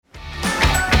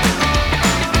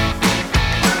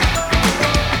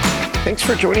Thanks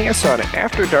for joining us on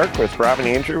After Dark with Rob and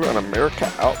Andrew on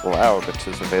America Out Loud, which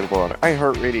is available on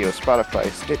iHeartRadio, Spotify,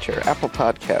 Stitcher, Apple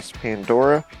Podcasts,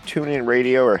 Pandora, TuneIn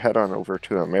Radio, or head on over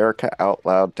to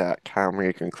AmericaOutloud.com where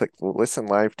you can click the Listen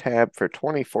Live tab for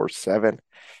 24/7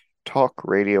 talk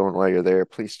radio. And while you're there,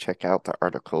 please check out the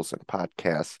articles and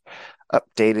podcasts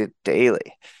updated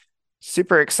daily.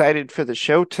 Super excited for the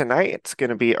show tonight. It's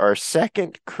going to be our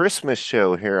second Christmas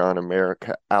show here on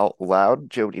America Out Loud.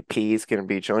 Jody P is going to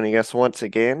be joining us once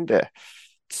again to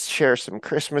share some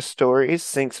Christmas stories,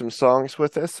 sing some songs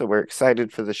with us. So we're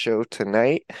excited for the show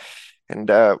tonight. And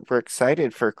we're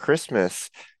excited for Christmas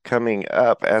coming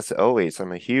up. As always,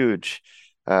 I'm a huge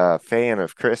fan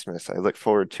of Christmas. I look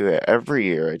forward to it every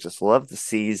year. I just love the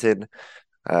season,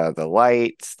 the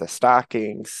lights, the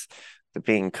stockings, the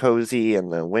being cozy in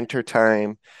the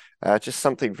wintertime. Just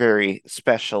something very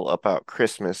special about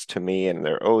Christmas to me, and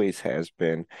there always has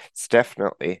been. It's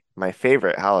definitely my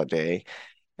favorite holiday.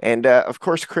 And of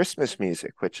course, Christmas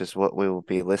music, which is what we will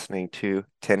be listening to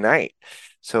tonight.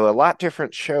 So a lot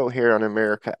different show here on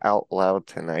America Out Loud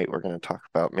tonight. We're going to talk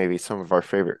about maybe some of our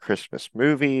favorite Christmas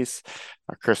movies,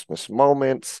 our Christmas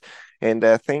moments, and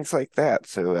things like that.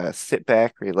 So sit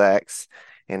back, relax,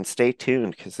 and stay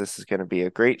tuned because this is going to be a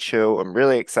great show. I'm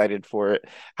really excited for it.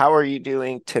 How are you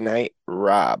doing tonight,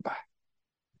 Rob?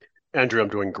 Andrew, I'm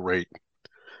doing great. I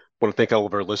want to thank all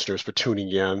of our listeners for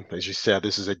tuning in. As you said,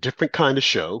 this is a different kind of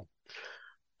show.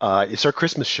 It's our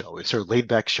Christmas show. It's our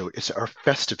laid-back show. It's our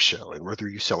festive show. And whether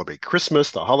you celebrate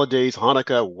Christmas, the holidays,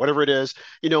 Hanukkah, whatever it is,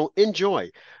 enjoy.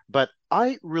 But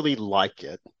I really like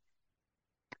it.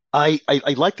 I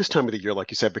like this time of the year,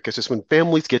 like you said, because it's when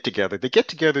families get together. They get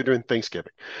together during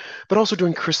Thanksgiving, but also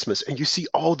during Christmas, and you see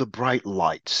all the bright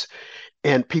lights,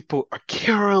 and people are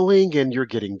caroling, and you're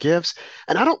getting gifts.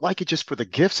 And I don't like it just for the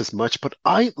gifts as much, but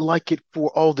I like it for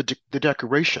all the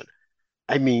decoration.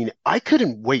 I mean, I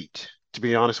couldn't wait, to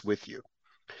be honest with you,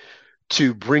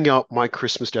 to bring out my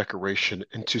Christmas decoration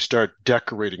and to start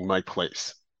decorating my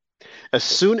place. As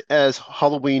soon as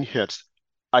Halloween hits,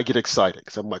 I get excited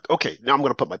because I'm like, okay, now I'm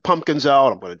going to put my pumpkins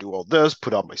out. I'm going to do all this,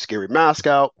 put out my scary mask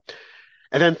out,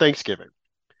 and then Thanksgiving.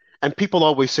 And people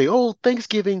always say, oh,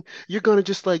 Thanksgiving, you're going to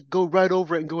just like go right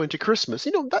over it and go into Christmas.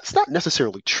 That's not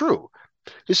necessarily true.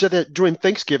 It's just that during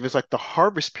Thanksgiving, it's like the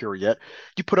harvest period.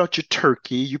 You put out your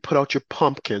turkey, you put out your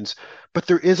pumpkins, but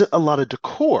there isn't a lot of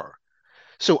decor.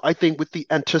 So I think with the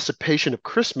anticipation of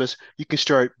Christmas, you can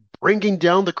start bringing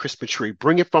down the Christmas tree,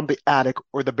 bring it from the attic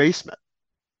or the basement.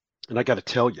 And I got to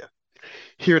tell you,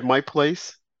 here at my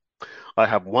place, I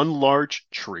have one large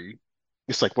tree.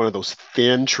 It's like one of those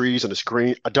thin trees and it's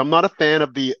green. I'm not a fan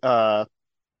of the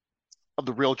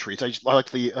real trees. I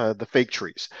like the fake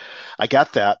trees. I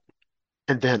got that.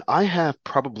 And then I have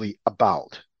probably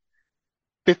about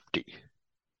 50,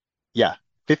 yeah,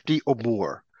 50 or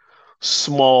more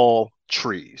small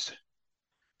trees.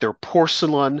 They're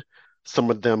porcelain.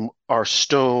 Some of them are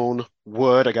stone,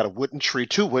 wood. I got a wooden tree,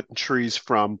 two wooden trees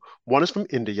from one is from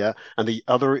India and the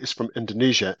other is from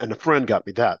Indonesia. And a friend got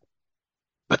me that.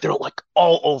 But they're like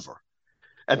all over.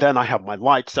 And then I have my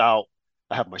lights out.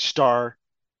 I have my star.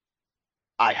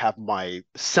 I have my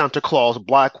Santa Claus,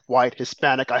 black, white,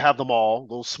 Hispanic. I have them all,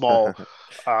 little small.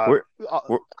 Uh, Where, uh,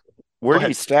 where, Go where do you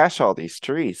ahead. stash all these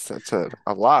trees? That's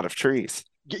a lot of trees.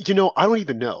 I don't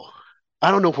even know. I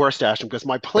don't know where I stashed them because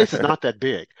my place is not that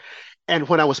big. And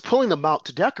when I was pulling them out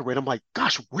to decorate, I'm like,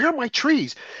 gosh, where are my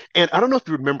trees? And I don't know if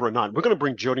you remember or not. We're going to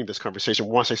bring Jody in this conversation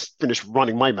once I finish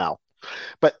running my mouth.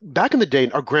 But back in the day,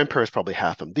 our grandparents probably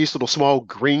had them. These little small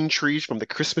green trees from the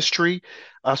Christmas tree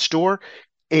store,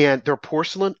 and they're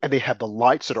porcelain, and they have the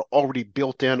lights that are already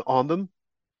built in on them.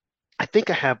 I think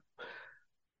I have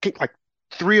like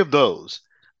three of those,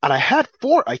 and I had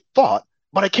four, I thought,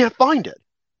 but I can't find it.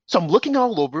 So I'm looking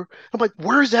all over. I'm like,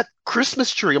 where's that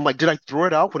Christmas tree? I'm like, did I throw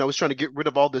it out when I was trying to get rid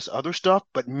of all this other stuff?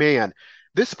 But man,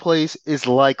 this place is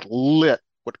like lit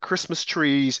with Christmas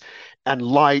trees and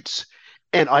lights.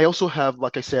 And I also have,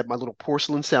 like I said, my little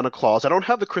porcelain Santa Claus. I don't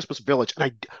have the Christmas village.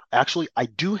 And I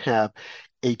do have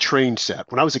a train set.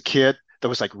 When I was a kid, that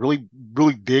was like really,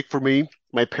 really big for me.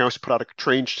 My parents put out a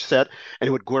train set and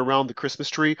it would go around the Christmas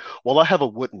tree. Well, I have a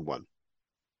wooden one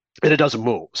and it doesn't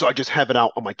move. So I just have it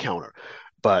out on my counter.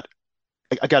 But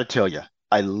I got to tell you,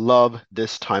 I love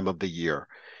this time of the year.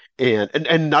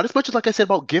 And not as much as like I said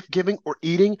about gift giving or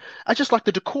eating. I just like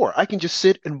the decor. I can just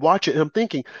sit and watch it and I'm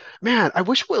thinking, man, I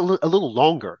wish it were a little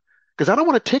longer because I don't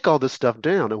want to take all this stuff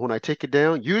down. And when I take it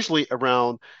down, usually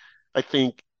around I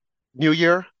think New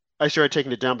Year, I started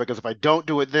taking it down because if I don't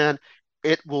do it then,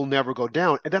 it will never go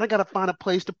down. And then I got to find a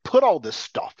place to put all this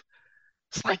stuff.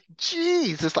 It's like,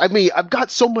 Jesus. I mean, I've got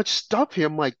so much stuff here.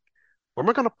 I'm like, where am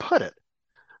I going to put it?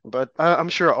 but I'm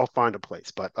sure I'll find a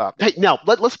place. But hey, now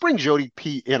let's bring Jody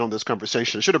P in on this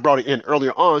conversation. I should have brought her in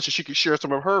earlier on so she could share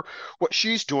some of her what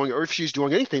she's doing or if she's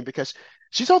doing anything because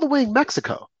she's all the way in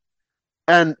Mexico.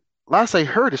 And last I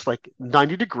heard, it's like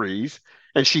 90 degrees.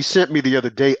 And she sent me the other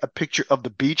day a picture of the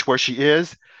beach where she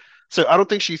is. So I don't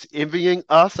think she's envying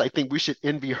us. I think we should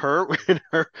envy her in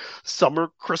her summer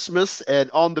Christmas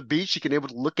and on the beach. She can able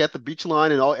to look at the beach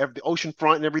line and the ocean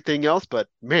front and everything else. But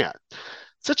man,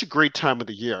 such a great time of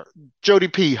the year. Jody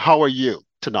P, how are you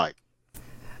tonight?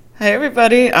 Hey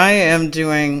everybody, I am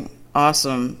doing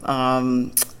awesome.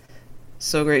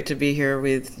 So great to be here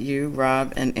with you,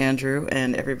 Rob and Andrew,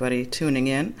 and everybody tuning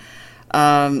in.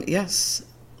 Yes,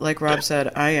 like Rob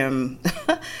said, I am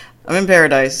I'm in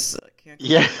paradise. Can't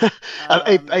Yeah, complain.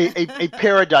 Um, a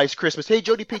paradise Christmas. Hey,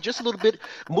 Jody P, just a little bit.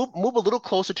 Move a little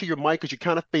closer to your mic because you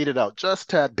kind of faded out just a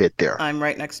tad bit there. I'm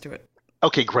right next to it.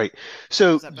 Okay, great. Is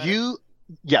So that better?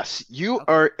 yes, you Okay.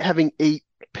 are having a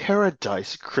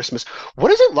paradise Christmas.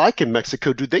 What is it like in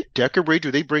Mexico? Do they decorate?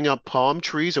 Do they bring out palm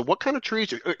trees, or what kind of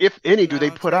trees, or if any, do they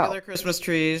No, it's put out? regular Christmas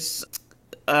trees.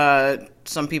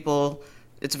 Some people,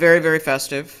 it's very, very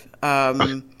festive.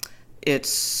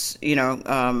 It's,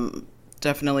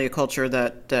 definitely a culture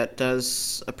that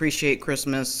does appreciate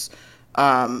Christmas.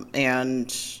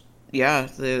 And yeah,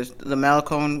 the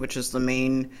Malecon, which is the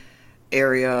main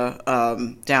area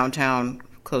downtown,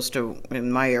 close to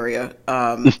in my area,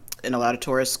 and a lot of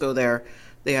tourists go there.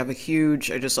 They have a huge,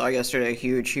 I just saw yesterday, a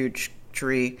huge, huge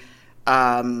tree.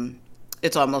 Um,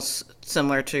 it's almost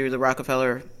similar to the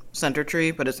Rockefeller Center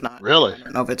tree, but it's not. Really? I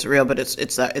don't know if it's real, but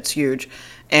it's huge,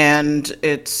 and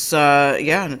it's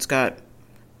yeah, and it's got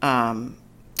um,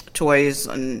 toys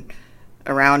and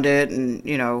around it, and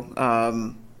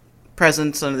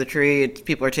presents under the tree.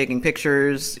 People are taking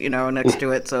pictures, next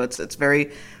to it. So it's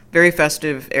very, very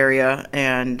festive area,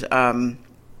 and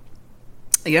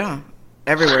yeah,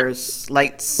 everywhere is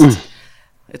lights.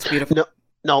 It's beautiful. No,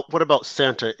 now, what about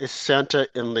Santa? Is Santa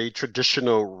in the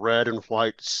traditional red and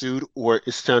white suit, or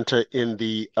is Santa in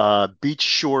the beach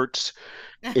shorts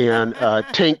and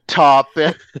tank top?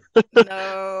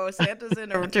 No, Santa's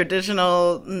in a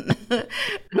traditional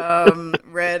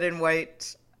red and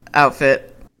white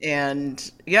outfit,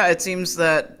 and yeah, it seems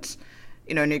that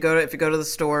and if you go to the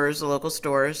stores, the local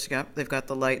stores, yep, they've got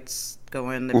the lights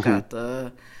going. Mhm.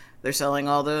 They're selling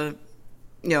all the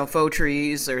faux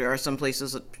trees. There are some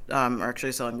places that are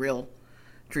actually selling real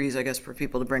trees, I guess, for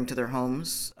people to bring to their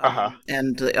homes. Uh-huh.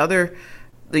 And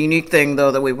the unique thing,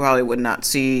 though, that we probably would not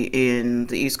see in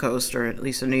the East Coast, or at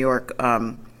least in New York,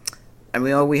 and we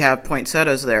know we have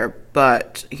poinsettias there,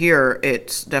 but here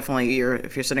it's definitely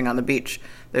if you're sitting on the beach,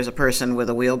 there's a person with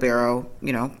a wheelbarrow,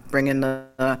 bringing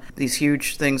these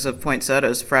huge things of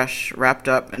poinsettias, fresh, wrapped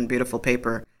up in beautiful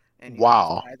paper, and you can just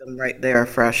Wow. buy them right there,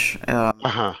 fresh.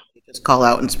 Uh-huh. You just call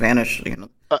out in Spanish, Now,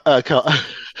 uh,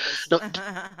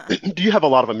 do you have a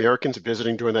lot of Americans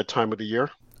visiting during that time of the year?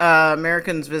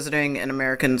 Americans visiting and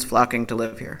Americans flocking to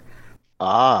live here.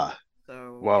 Ah,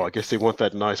 So well, I guess they want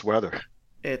that nice weather.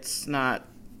 it's not,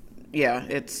 yeah,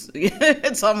 it's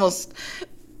it's almost,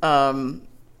 um,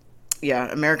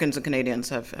 yeah, Americans and Canadians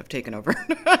have taken over.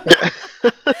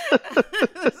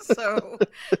 So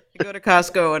you go to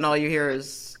Costco and all you hear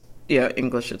is, yeah,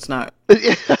 English. It's not.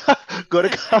 Go to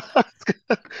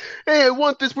Costco. Hey, I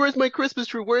want this. Where's my Christmas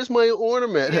tree? Where's my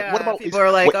ornament? What Yeah, about people is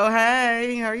are like, what? "Oh,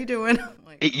 hey, how are you doing?" I'm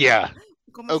like, Yeah.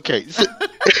 ¿Cómo Okay. estás?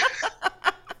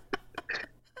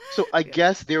 So I Yeah.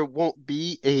 guess there won't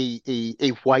be a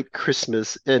white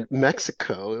Christmas in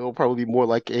Mexico. It'll probably be more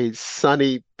like a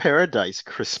sunny paradise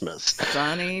Christmas.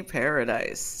 Sunny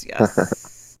paradise,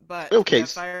 yes. But Okay. yeah,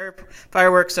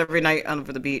 fireworks every night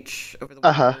over the beach over the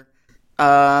Uh-huh. winter.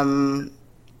 Um,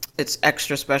 it's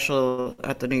extra special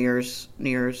at the New Year's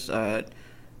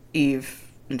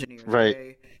Eve into New Year's Right.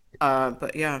 Day.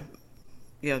 But yeah,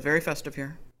 yeah, very festive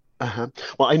here. Uh-huh.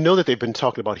 Well, I know that they've been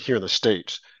talking about here in the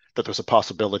States that there's a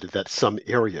possibility that some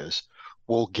areas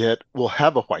will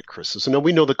have a white Christmas. And now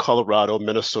we know that Colorado,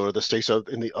 Minnesota, the states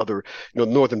in the other,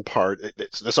 northern part,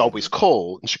 it's always Hmm.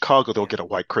 cold. In Chicago, they'll Yeah. get a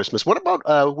white Christmas. What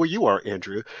about where you are,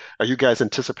 Andrew? Are you guys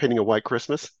anticipating a white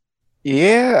Christmas?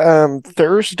 Yeah,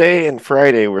 Thursday and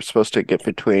Friday we're supposed to get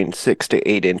between 6 to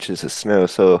 8 inches of snow,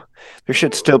 so there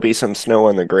should still be some snow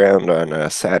on the ground on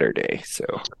Saturday. So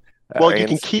Well, you and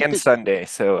can keep and it. Sunday,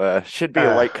 so should be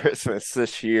a Uh, white Christmas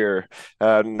this year.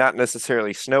 Not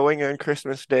necessarily snowing on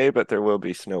Christmas Day, but there will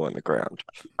be snow on the ground.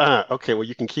 okay, well,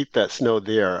 you can keep that snow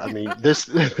there. I mean, this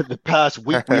the past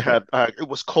week we had it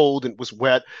was cold and it was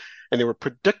wet, and they were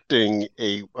predicting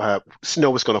a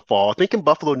snow was going to fall. I think in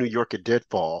Buffalo, New York, it did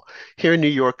fall. Here in New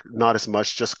York, not as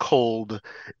much, just cold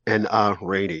and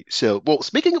rainy. So, well,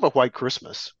 speaking of a white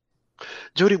Christmas,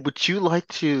 Jody, would you like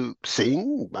to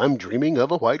sing "I'm Dreaming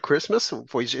of a White Christmas"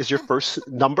 for is your first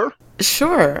number?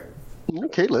 Sure.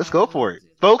 Okay, let's go for it,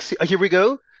 folks. Here we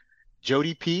go.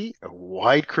 Jody P, a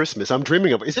White Christmas. I'm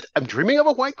dreaming of. Is it? I'm dreaming of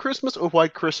a white Christmas or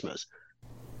White Christmas?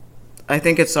 I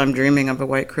think it's I'm Dreaming of a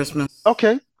White Christmas.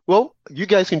 Okay. Well, you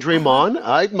guys can dream on.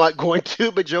 I'm not going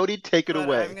to, but Jody, take it But I'm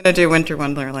away. gonna do Winter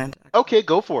Wonderland. Okay,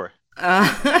 go for it.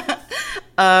 Uh,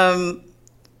 um,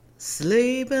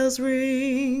 Sleigh bells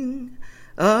ring.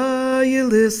 Are you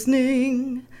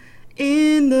listening?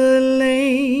 In the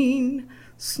lane,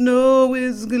 snow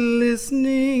is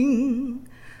glistening.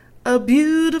 A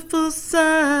beautiful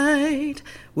sight.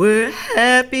 We're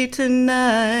happy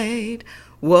tonight.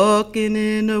 Walking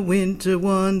in a winter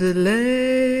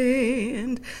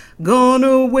wonderland. Gone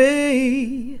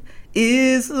away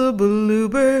is the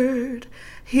bluebird.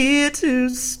 Here to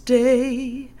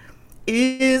stay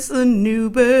is a new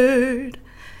bird.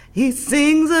 He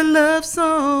sings a love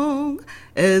song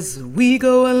as we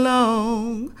go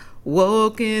along,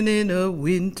 walking in a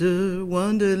winter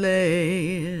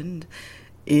wonderland.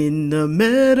 In the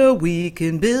meadow we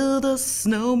can build a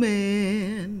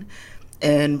snowman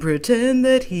and pretend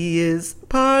that he is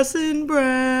Parson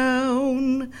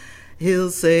Brown.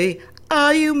 He'll say,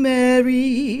 "Are you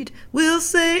married?" We'll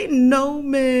say, "No,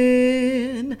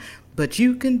 man." But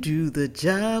you can do the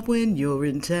job when you're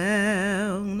in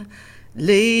town.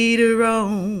 Later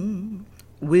on,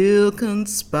 we'll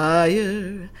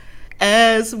conspire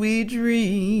as we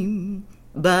dream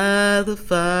by the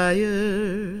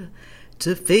fire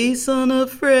to face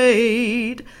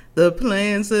unafraid the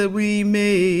plans that we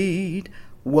made,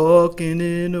 walking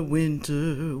in a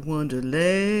winter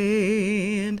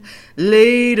wonderland.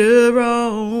 Later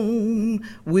on,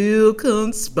 we'll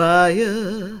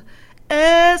conspire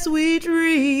as we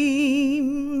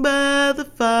dream by the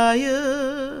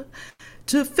fire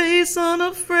to face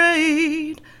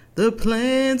unafraid the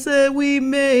plans that we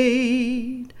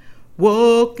made,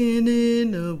 walking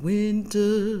in a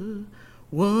winter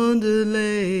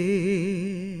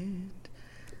wonderland.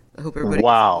 I hope everybody gets to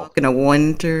Wow. walk in a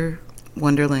winter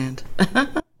wonderland.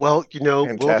 Well, we'll be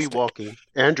Fantastic. walking.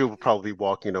 Andrew will probably be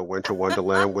walking in a winter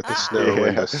wonderland with the snow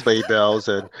and Yeah. the sleigh bells,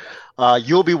 and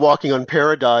you'll be walking on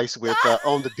paradise with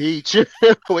on the beach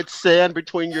with sand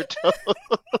between your toes.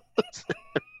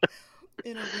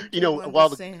 In a You winter know,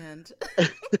 wonderland.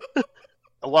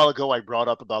 a while ago, I brought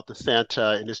up about the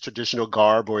Santa in his traditional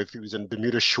garb, or if he was in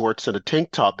Bermuda shorts and a tank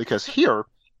top, because here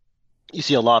you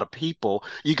see a lot of people.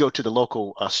 You go to the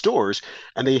local stores,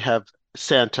 and they have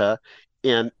Santa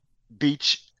in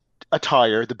beach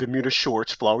attire, the Bermuda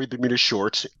shorts, flowery Bermuda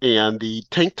shorts, and the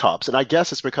tank tops. And I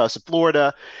guess it's because of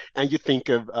Florida, and you think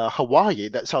of Hawaii.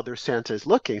 That's how their Santa is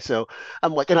looking. So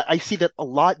I'm like, and I see that a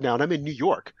lot now. And I'm in New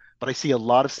York, but I see a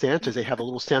lot of Santas. They have a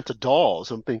little Santa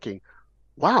dolls. I'm thinking,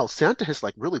 wow, Santa has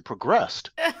like really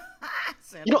progressed.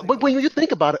 Santa But when McClain. you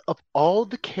think about it, of all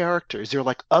the characters, they're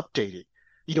like updated.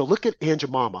 Look at Aunt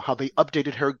Jemima, how they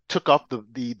updated her, took off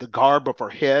the garb of her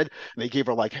head, and they gave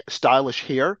her like stylish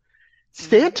hair. Hmm.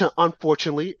 Santa,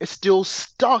 unfortunately, is still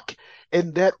stuck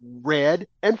in that red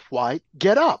and white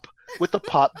get up with the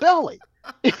pot belly.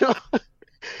 You know,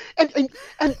 and and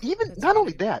and even That's not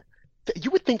only funny. that,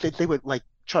 you would think that they would like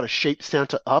try to shape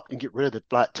Santa up and get rid of the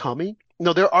flat tummy.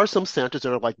 No, there are some Santas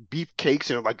that are like beefcakes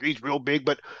and are like he's real big,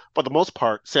 but for the most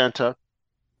part, Santa,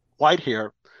 white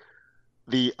hair,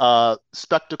 the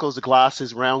spectacles, the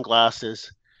glasses, round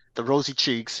glasses, the rosy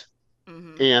cheeks,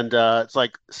 Hmm. and it's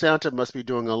like Santa must be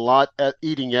doing a lot at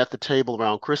eating at the table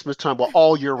around Christmas time, well,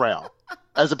 all year round,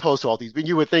 as opposed to all these.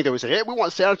 You would think they would say, "Hey, we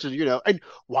want Santa," and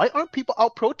why aren't people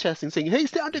out protesting, saying, "Hey,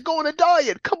 Santa, go on a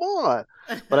diet, come on"?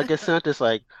 But I guess Santa's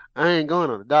like, "I ain't going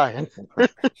on a diet."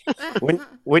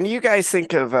 When you guys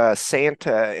think of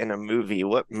Santa in a movie,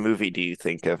 what movie do you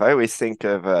think of? I always think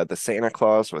of the Santa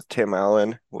Claus with Tim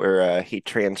Allen, where he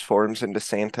transforms into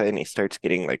Santa and he starts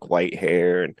getting like white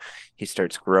hair and he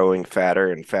starts growing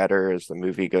fatter and fatter as the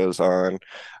movie goes on.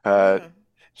 Uh, Yeah.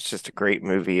 it's just a great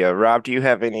movie. Rob, do you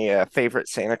have any favorite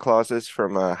Santa Clauses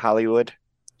from Hollywood?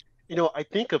 I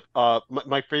think of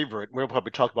my favorite. We'll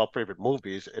probably talk about favorite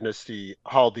movies, and it's the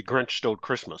How the Grinch Stole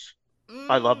Christmas.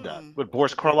 I love that Mm. with That's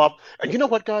Boris a great one. Karloff. And you know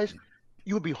what, guys?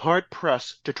 You would be hard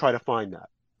pressed to try to find that.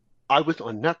 I was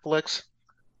on Netflix,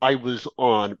 I was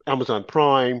on Amazon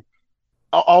Prime,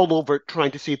 all over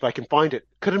trying to see if I can find it.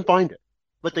 Couldn't find it.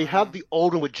 But they have Wow. the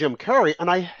old one with Jim Carrey, and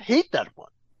I hate that one.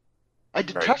 I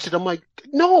detest Right. it. I'm like,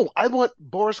 no, I want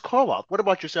Boris Karloff. What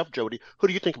about yourself, Jody? Who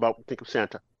do you think about when you think of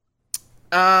Santa?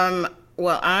 Well,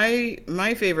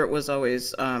 my favorite was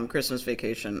always Christmas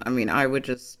Vacation. I mean, I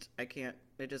can't.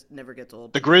 It just never gets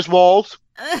old. The Griswolds.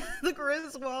 The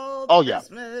Griswold Oh, yeah.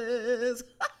 Christmas.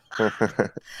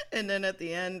 And then at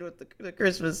the end with the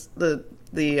Christmas, the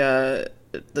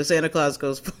Santa Claus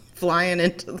goes flying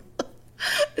into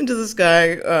the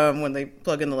sky when they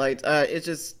plug in the lights. It's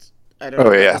just, I don't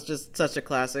know. Yeah. It's just such a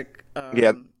classic.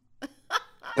 Yeah.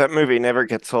 That movie never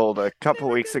gets old. A couple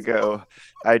weeks ago,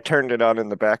 I turned it on in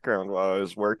the background while I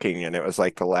was working, and it was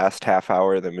like the last half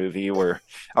hour of the movie where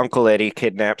Uncle Eddie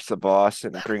kidnaps the boss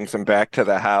and brings him back to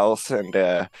the house, and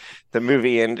the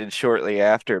movie ended shortly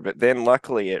after. But then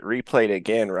luckily it replayed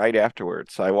again right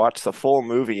afterwards. So I watched the full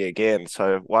movie again.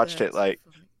 So I watched it like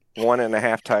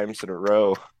 1.5 times in a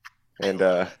row. And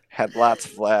had lots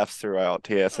of laughs throughout.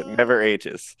 Yes, it never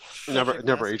ages.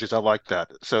 Never ages. I like that.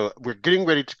 So we're getting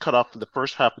ready to cut off the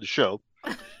first half of the show.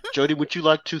 Jody, would you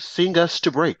like to sing us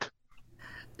to break?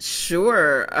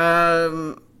 Sure.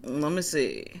 Let me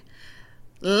see.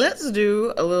 Let's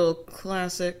do a little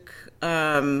classic.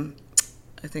 I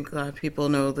think a lot of people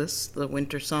know this, the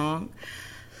winter song.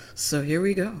 So here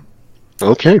we go.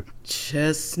 Okay.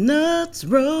 Chestnuts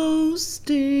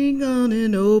roasting on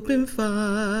an open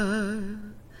fire,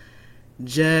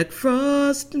 Jack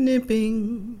Frost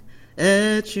nipping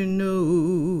at your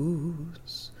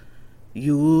nose,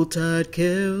 Yuletide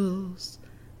carols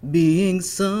being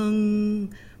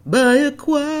sung by a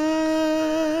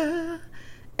choir,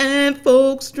 and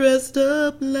folks dressed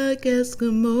up like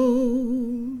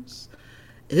Eskimos.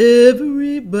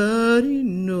 Everybody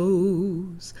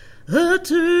knows a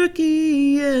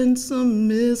turkey and some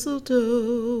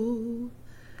mistletoe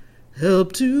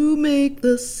help to make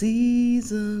the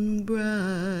season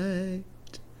bright.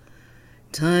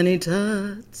 Tiny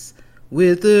tots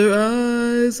with their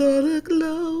eyes all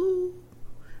aglow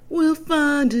will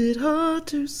find it hard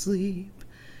to sleep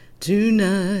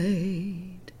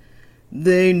tonight.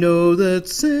 They know that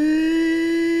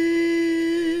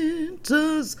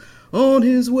Santa's on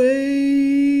his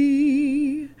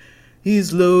way.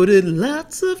 He's loaded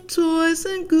lots of toys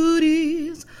and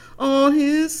goodies on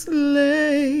his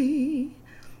sleigh.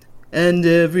 And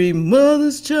every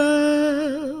mother's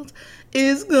child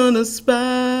is gonna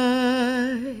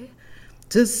spy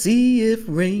to see if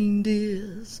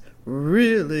reindeers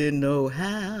really know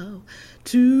how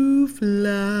to fly.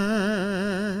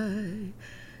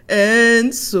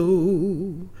 And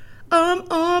so I'm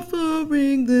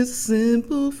offering this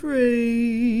simple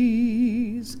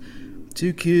phrase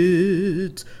to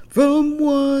kids from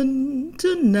 1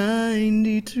 to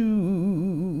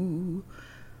 92.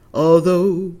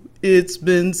 Although it's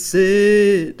been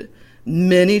said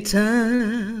many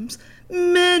times,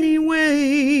 many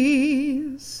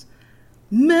ways,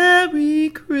 Merry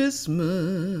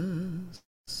Christmas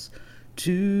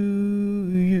to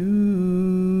you.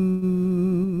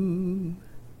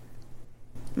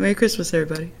 Merry Christmas,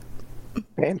 everybody.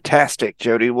 Fantastic,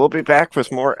 Jody. We'll be back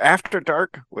with more After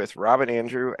Dark with Rob and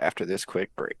Andrew after this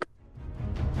quick break.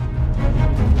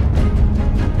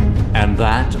 And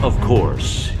that, of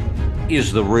course,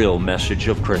 is the real message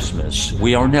of Christmas.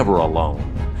 We are never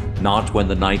alone. Not when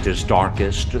the night is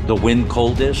darkest, the wind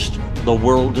coldest, the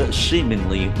world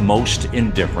seemingly most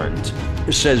indifferent,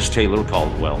 says Taylor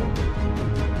Caldwell.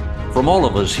 From all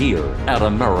of us here at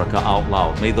America Out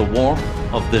Loud, may the warmth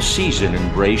of the season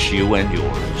embrace you and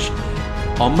yours.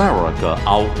 America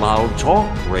Out Loud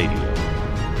Talk Radio.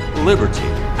 Liberty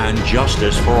and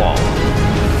justice for all.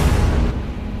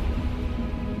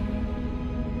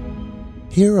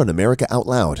 Here on America Out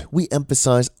Loud, we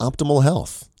emphasize optimal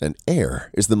health, and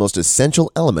air is the most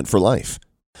essential element for life.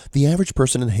 The average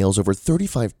person inhales over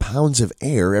 35 pounds of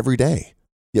air every day,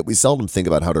 yet we seldom think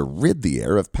about how to rid the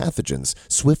air of pathogens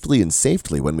swiftly and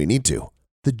safely when we need to.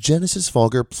 The Genesis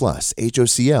Fogger Plus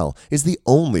HOCl is the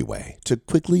only way to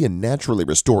quickly and naturally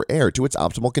restore air to its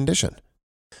optimal condition.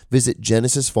 Visit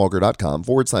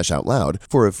genesisfogger.com/outloud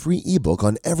for a free ebook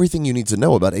on everything you need to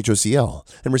know about HOCl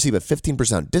and receive a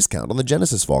 15% discount on the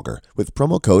Genesis Fogger with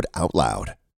promo code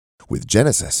OUTLOUD. With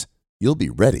Genesis, you'll be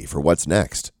ready for what's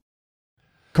next.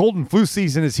 Cold and flu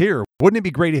season is here. Wouldn't it be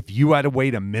great if you had a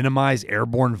way to minimize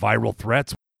airborne viral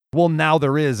threats? Well, now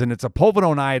there is, and it's a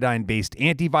povidone iodine-based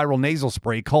antiviral nasal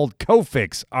spray called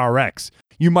Cofix RX.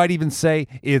 You might even say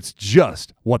it's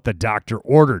just what the doctor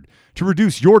ordered. To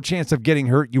reduce your chance of getting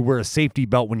hurt, you wear a safety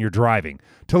belt when you're driving.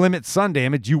 To limit sun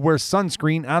damage, you wear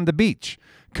sunscreen on the beach.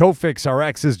 Cofix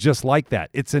RX is just like that.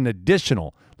 It's an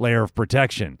additional layer of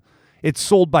protection. It's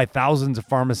sold by thousands of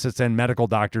pharmacists and medical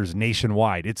doctors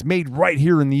nationwide. It's made right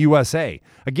here in the USA.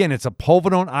 Again, it's a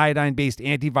povidone iodine-based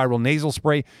antiviral nasal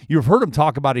spray. You've heard him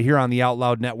talk about it here on the Out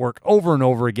Loud Network over and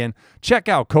over again. Check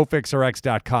out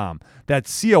cofixrx.com.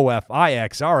 That's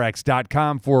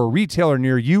COFIXRX.com for a retailer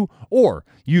near you, or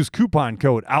use coupon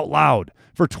code OUTLOUD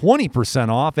for 20%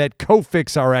 off at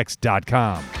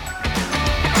cofixrx.com.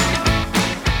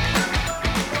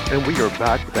 And we are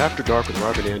back with After Dark with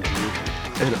Rob and Andrew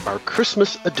and our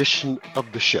Christmas edition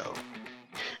of the show.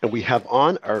 And we have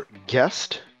on our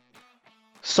guest,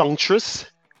 songstress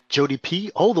Jody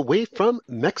P, all the way from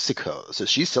Mexico. So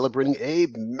she's celebrating a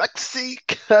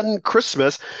Mexican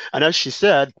Christmas. And as she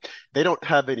said, they don't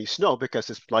have any snow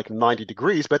because it's like 90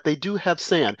 degrees, but they do have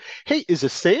sand. Hey, is the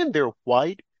sand there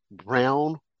white,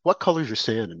 brown? What color is your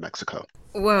sand in Mexico?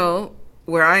 Well,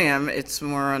 where I am, it's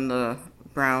more on the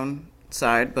brown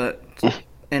side, but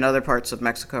in other parts of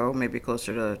Mexico, maybe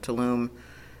closer to Tulum,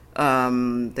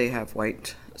 they have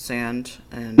white sand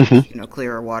and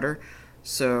clearer water.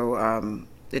 So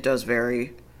it does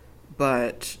vary,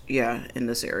 but yeah, in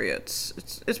this area,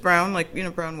 it's brown, like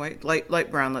brown, white,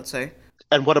 light brown, let's say.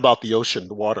 And what about the ocean,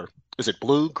 the water? Is it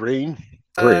blue, green?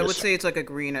 I would say it's like a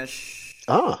greenish,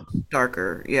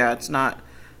 darker. Yeah, it's not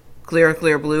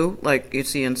clear blue like you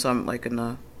see in some, like in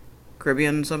the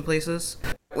Caribbean in some places.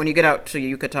 When you get out to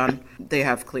Yucatan, they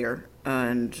have clear,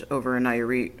 and over in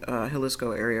Nayarit,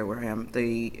 Jalisco area where I am,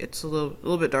 it's a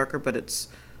little bit darker, but it's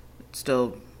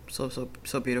still so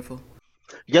beautiful.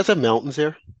 You guys have mountains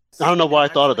there? I don't know why I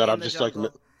thought of that. I'm just like,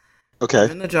 okay.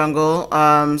 I'm in the jungle,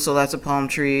 so lots of palm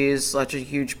trees, lots of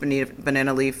huge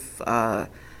banana leaf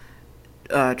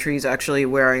trees. Actually,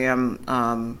 where I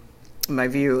am, my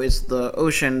view is the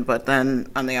ocean, but then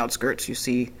on the outskirts you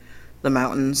see the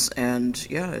mountains, and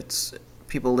yeah,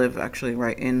 people live actually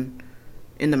right in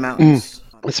the mountains.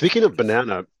 Speaking of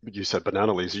banana, you said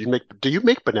banana leaves. Do you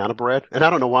make banana bread? And I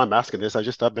don't know why I'm asking this. I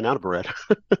just thought banana bread.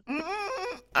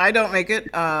 I don't make it.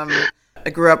 I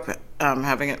grew up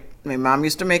having it. My mom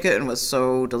used to make it and it was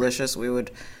so delicious. We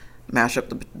would mash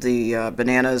up the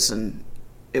bananas, and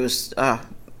it was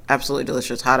absolutely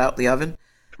delicious, hot out the oven.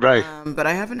 Right. But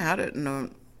I haven't had it in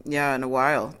a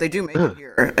while. They do make it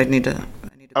here. I need to.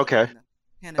 Okay.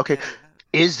 Okay.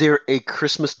 Is there a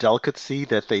Christmas delicacy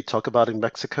that they talk about in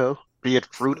Mexico? Be it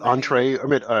fruit, entree,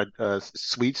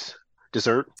 sweets,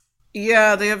 dessert?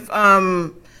 Yeah, they have.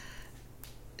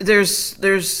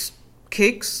 There's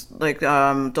cakes like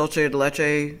dulce de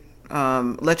leche.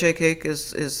 Leche cake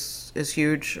is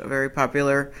huge, very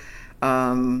popular.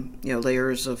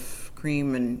 Layers of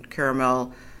cream and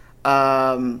caramel.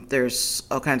 There's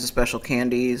all kinds of special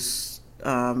candies.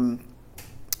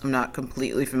 I'm not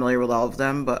completely familiar with all of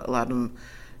them, but a lot of them,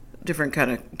 different kind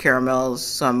of caramels,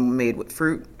 some made with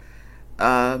fruit.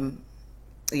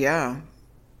 Yeah,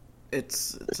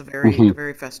 it's a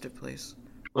very festive place.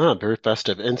 Very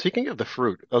festive. And speaking of the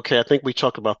fruit, okay, I think we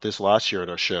talked about this last year in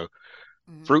our show.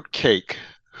 Mm-hmm. Fruit cake.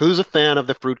 Who's a fan of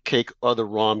the fruit cake or the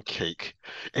rum cake?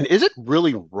 And is it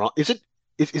really rum? Is it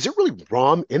really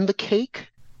rum in the cake?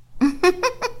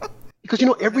 Because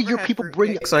every year people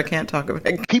bring cake, so I can't talk about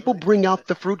it. People bring out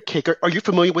the fruit cake. Are you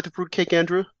familiar with the fruit cake,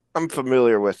 Andrew? I'm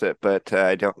familiar with it, but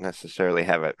I don't necessarily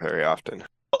have it very often.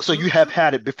 So you have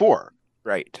had it before?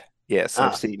 Right. Yes,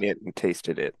 I've seen it and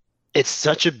tasted it. It's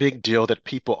such a big deal that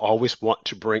people always want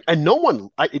to bring, and no one,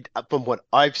 from what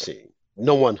I've seen,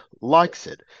 no one likes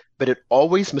it, but it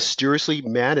always mysteriously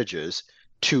manages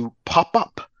to pop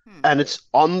up. And it's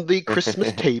on the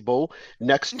Christmas table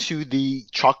next to the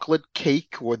chocolate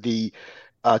cake or the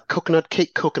coconut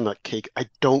cake. I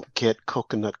don't get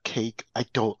coconut cake. I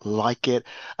don't like it.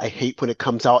 I hate when it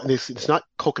comes out. And it's not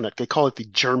coconut. They call it the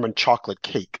German chocolate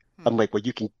cake. I'm like, well,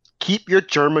 you can keep your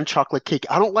German chocolate cake.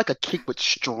 I don't like a cake with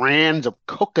strands of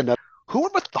coconut. Who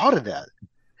ever thought of that?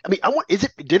 I mean,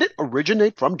 did it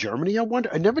originate from Germany? I wonder.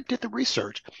 I never did the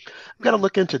research. I've got to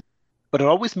look into it. But it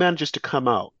always manages to come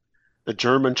out. The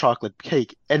German chocolate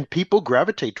cake, and people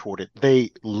gravitate toward it. They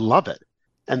love it.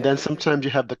 And then sometimes you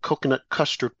have the coconut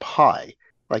custard pie.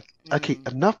 Like, okay,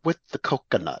 enough with the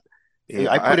coconut.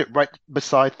 Yeah, I put it right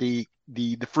beside the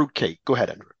fruit cake. Go ahead,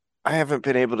 Andrew. I haven't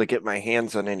been able to get my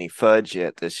hands on any fudge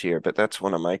yet this year, but that's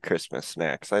one of my Christmas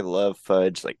snacks. I love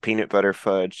fudge, like peanut butter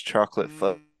fudge, chocolate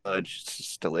fudge. It's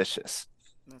just delicious.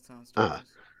 That sounds delicious.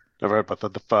 Never heard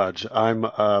about the fudge. I'm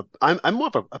more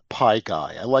of a pie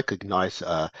guy. I like a nice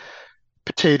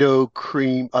potato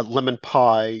cream, lemon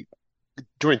pie.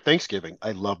 During Thanksgiving,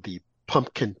 I love the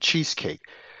pumpkin cheesecake.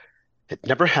 Had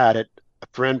never had it. A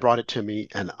friend brought it to me,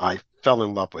 and I fell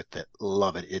in love with it.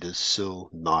 Love it. It is so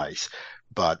nice.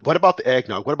 But what about the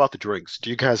eggnog? What about the drinks?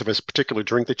 Do you guys have a particular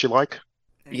drink that you like?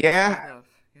 Eggnog, I Yeah, love.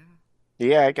 Yeah.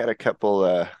 yeah, I got a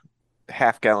couple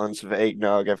half gallons of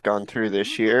eggnog I've gone through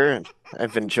this year and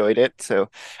I've enjoyed it. So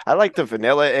I like the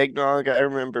vanilla eggnog. I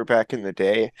remember back in the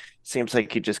day, seems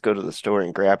like you just go to the store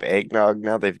and grab eggnog.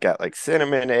 Now they've got like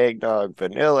cinnamon eggnog,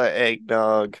 vanilla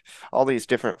eggnog, all these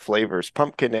different flavors,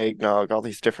 pumpkin eggnog, all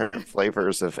these different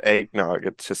flavors of eggnog.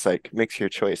 It's just like makes your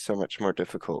choice so much more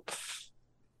difficult.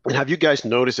 And have you guys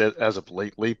noticed that as of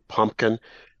lately, pumpkin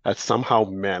has somehow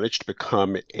managed to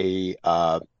become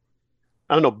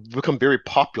I don't know, become very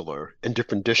popular in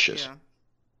different dishes? Yeah.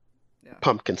 Yeah.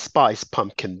 Pumpkin spice,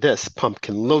 pumpkin this,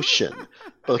 pumpkin lotion.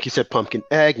 But like you said, pumpkin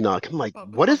eggnog. I'm like,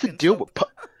 what is the Pumpkin deal with soap.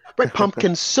 right,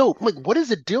 pumpkin soap? I'm like, what is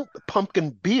the deal with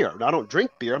pumpkin beer? Now, I don't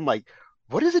drink beer. I'm like,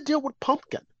 what is the deal with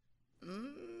pumpkin?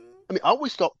 Mm, I mean, I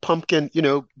always thought pumpkin,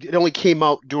 it only came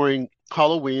out during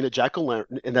Halloween, a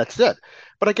jack-o'-lantern, and that's it.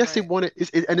 But I guess they right. want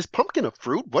it. And is pumpkin a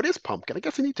fruit? What is pumpkin? I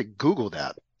guess I need to Google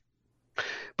that.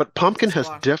 But It's a pumpkin has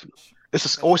squash it's a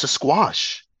vegetable.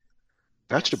 squash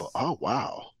vegetable. Yes. Oh,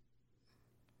 wow.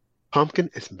 Pumpkin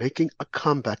is making a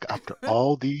comeback after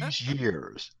all these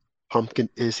years. Pumpkin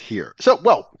is here. So,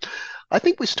 well, I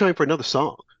think it's time for another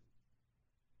song.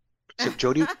 So,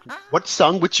 Jody, what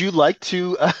song would you like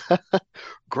to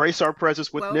grace our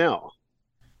presence with Well, now?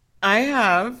 I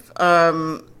have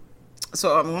one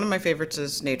of my favorites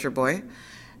is Nature Boy,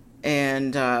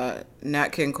 and Nat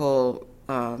King Cole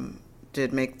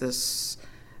did make this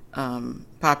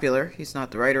popular. He's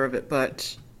not the writer of it,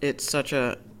 but it's such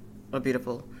a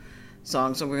beautiful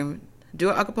song. So we're gonna do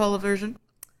an a cappella version.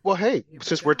 Well, hey, Here we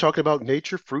since we're go. talking about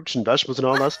nature, fruits and vegetables and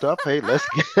all that stuff, hey, let's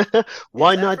get, It's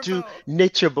why not do apropos.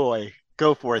 Nature Boy?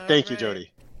 Go for it. All Thank you, right.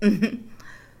 Jody.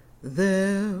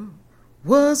 There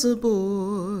was a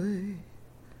boy,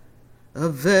 a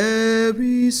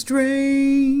very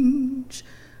strange,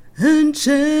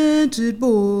 enchanted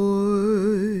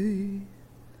boy.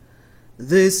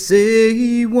 They say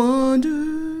he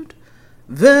wandered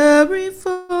very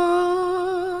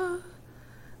far,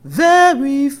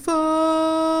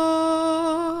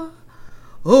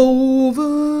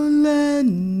 over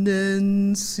land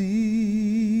and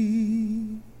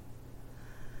sea.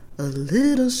 A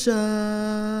little shy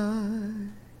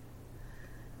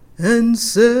and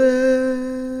sad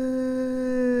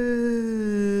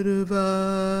of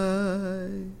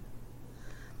eye,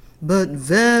 but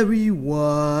very wise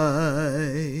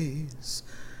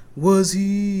was he.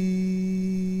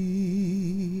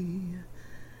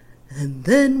 And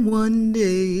then one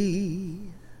day,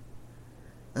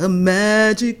 a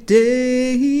magic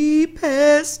day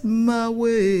passed my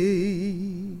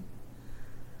way.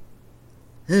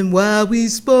 And while we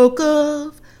spoke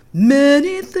of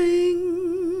many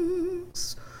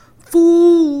things,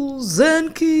 fools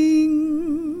and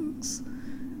kings,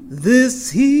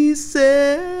 this he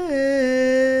said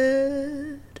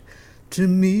to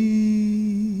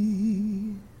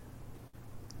me: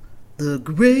 the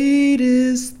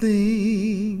greatest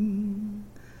thing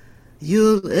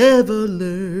you'll ever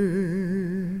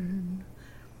learn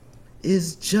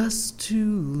is just to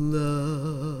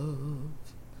love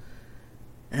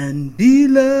and be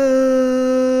loved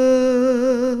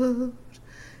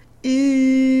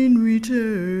in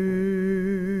return.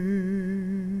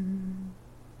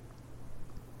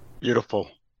 Beautiful.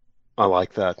 I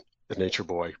like that, the Nature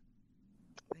Boy.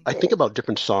 I think about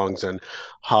different songs and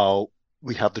how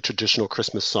we have the traditional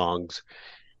Christmas songs,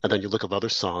 and then you look at other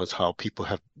songs, how people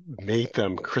have made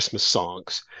them Christmas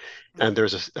songs. And Mm,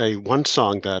 there's a one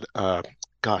song that,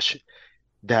 gosh,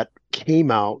 that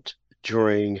came out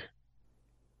during,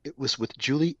 it was with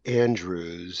Julie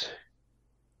Andrews.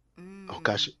 Oh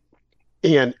gosh, mm,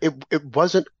 and it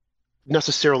wasn't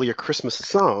necessarily a Christmas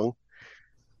song,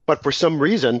 but for some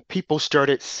reason people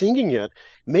started singing it,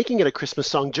 making it a Christmas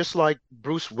song, just like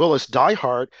Bruce Willis' Die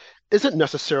Hard isn't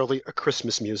necessarily a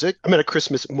Christmas music. I mean, a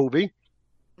Christmas movie,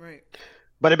 right.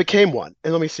 but it became one.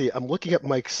 And let me see, I'm looking at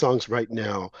Mike's songs right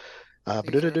now.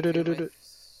 These are a few of my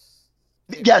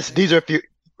favorite Yes, these are a things. few.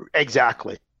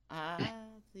 Exactly.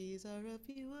 These are a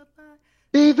few of my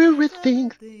Favorite favorite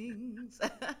things. things.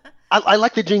 I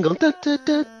like the jingle. Da, da,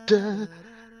 da, da.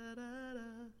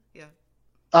 Yeah,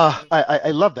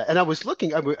 I love that. And I was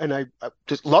looking, I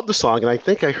just love the song. And I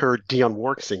think I heard Dionne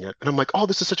Warwick sing it. And I'm like, oh,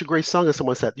 this is such a great song. And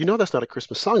someone said, that's not a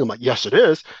Christmas song. I'm like, yes, it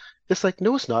is. It's like,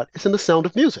 no, it's not. It's in The Sound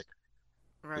of Music.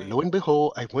 right. Lo and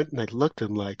behold, I went and I looked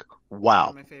and I'm like, One wow.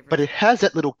 of my But favorites. it has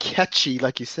that little catchy,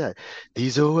 like you said,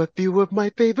 these are a few of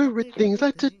my My favorite things. favorite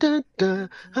Like, da, thing. da, Da, da,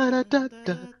 da, da, da, da, da.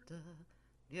 da, da.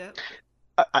 Yep.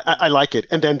 I like it.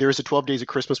 And then there's a 12 Days of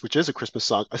Christmas, which is a Christmas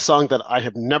song, a song that I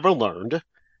have never learned,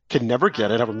 can never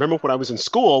get it. I remember when I was in Ah.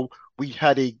 school, we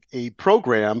had a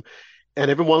program,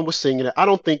 and everyone was singing it. I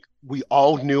don't think we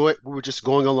all knew it. We were just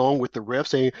going along with the riff,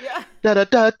 saying Yeah. da da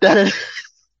da da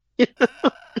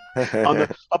on Yeah. a That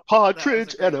was a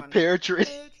partridge and great a one. pear tree.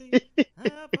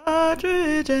 A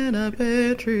partridge and a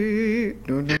pear tree.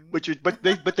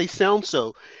 But they sound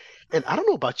so. And I don't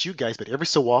know about you guys, but every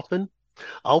so often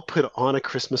I'll put on a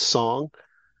Christmas song,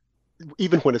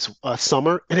 even when it's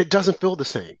summer, and it doesn't feel the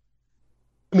same.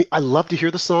 I mean, I love to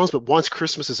hear the songs, but once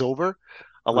Christmas is over,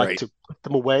 I like Right. to put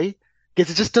them away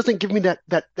because it just doesn't give me that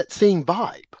same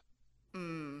vibe.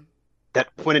 Mm. That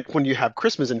when you have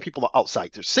Christmas and people are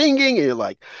outside, they're singing, and you're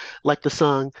like the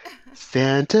song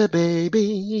Santa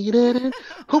Baby.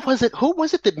 Who was it? Who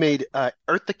was it that made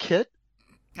Eartha Kitt?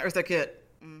 Eartha Kitt.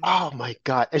 Mm-hmm. Oh my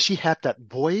God! And she had that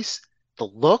voice, the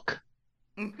look.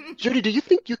 Mm-hmm. Judy, do you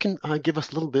think you can give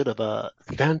us a little bit of a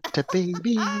Santa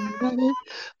Baby?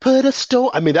 Put a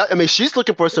stove. I mean, she's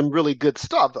looking for some really good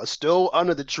stuff. A stove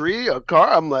under the tree, a car.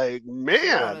 I'm like, She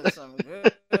man. wanted some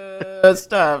good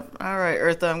stuff. All right,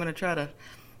 Eartha, I'm gonna try to,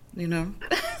 you know,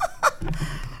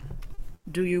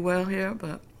 do you well here,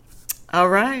 but all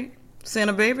right.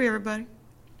 Santa baby, everybody.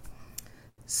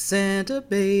 Santa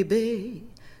baby,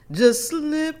 just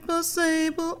slip a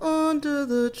sable under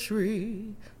the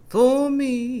tree for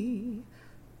me.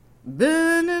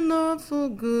 Been an awful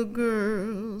good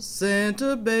girl,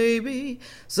 Santa baby,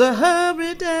 so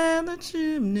hurry down the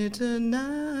chimney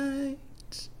tonight.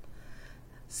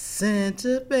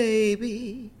 Santa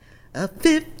baby, a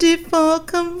 54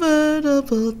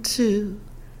 convertible to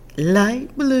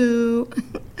light blue.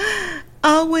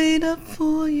 I'll wait up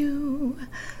for you,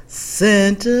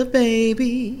 Santa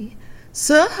baby,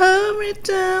 so hurry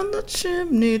down the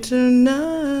chimney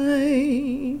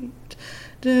tonight.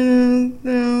 Dun,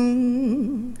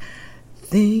 dun.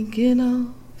 Thinking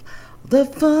of the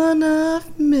fun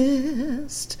I've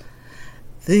missed.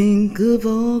 Think of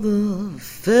all the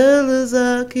fellas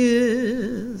I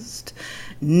kissed.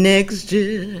 Next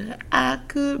year I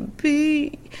could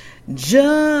be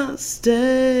just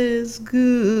as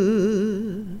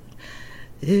good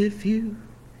if you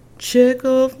check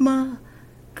off my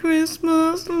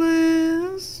Christmas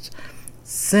list.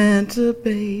 Santa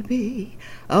baby,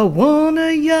 I want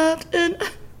a yacht, and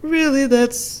really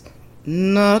that's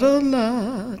not a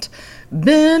lot.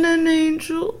 Been an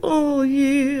angel all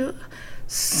year.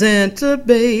 Santa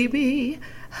baby,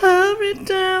 hurry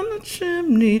down the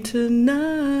chimney tonight.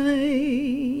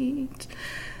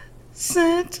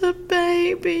 Santa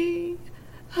baby,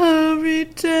 hurry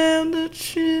down the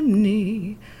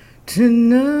chimney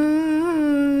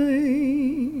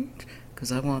tonight.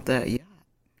 'Cause I want that yacht.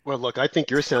 Well, look, I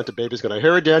think your Santa Baby's going to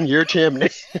hurry down your chimney,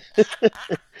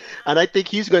 and I think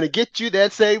he's going to get you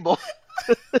that sable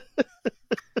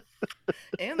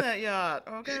And that yacht,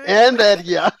 okay? and that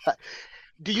yacht.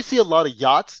 Do you see a lot of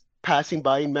yachts passing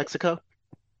by in Mexico?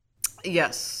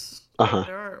 Yes. Uh-huh.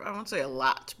 There are, I won't say a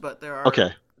lot, but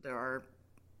Okay. there are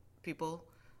people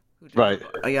who do Right.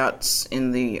 have yachts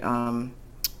in the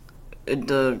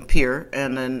pier,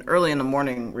 and then early in the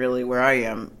morning, really, where I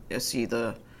am, I see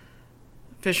the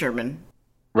fishermen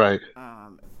Right.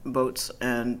 boats,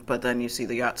 but then you see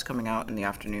the yachts coming out in the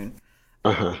afternoon,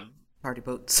 Uh-huh. party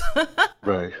boats.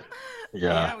 Right.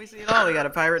 Yeah, Yeah. we see it all. We got a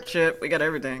pirate ship. We got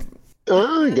everything.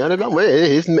 Oh, got it on.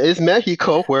 It's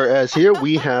Mexico, whereas here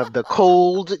we have the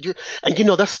cold. And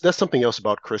that's something else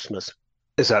about Christmas.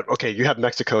 Is that okay? You have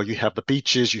Mexico, you have the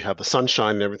beaches, you have the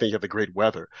sunshine and everything, you have the great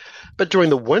weather. But during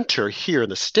the winter here in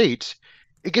the States,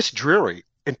 it gets dreary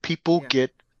and people Yeah.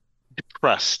 get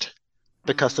depressed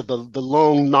because Mhm. of the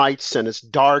long nights and it's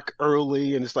dark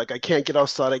early and it's like I can't get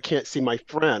outside, I can't see my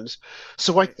friends.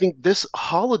 So I Right. think this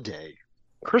holiday,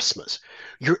 Christmas,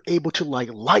 you're able to like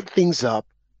light things up,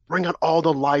 bring out all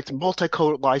the lights,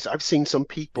 multicolored lights. I've seen some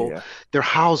people, Yeah. their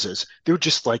houses, they're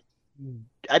just like,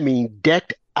 I mean,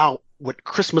 decked out with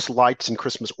Christmas lights and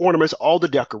Christmas ornaments, all the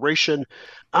decoration.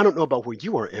 I don't know about where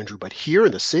you are, Andrew, but here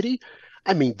in the city,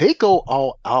 I mean, they go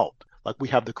all out. Like we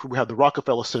have the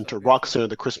Rockefeller So Center, Rock beautiful. Center,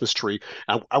 the Christmas tree.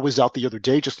 I was out the other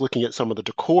day just looking at some of the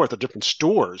decor at the different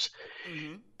stores,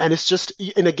 Hmm. and it's just,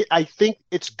 and again, I think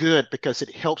it's good because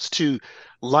it helps to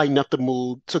lighten up the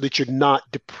mood so that you're not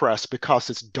depressed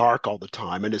because it's dark all the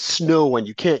time and it's snow and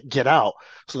you can't get out.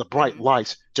 So the bright Hmm.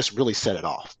 lights just really set it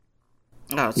off.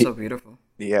 Oh, it's Y- so beautiful.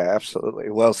 Yeah, absolutely.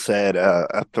 Well said.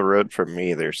 Up the road from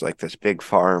me, there's like this big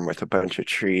farm with a bunch of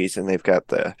trees, and they've got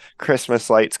the Christmas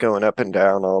lights going up and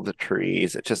down all the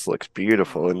trees. It just looks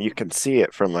beautiful, and you Oh, can see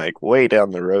it from like way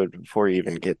down the road before you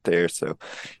even get there. So,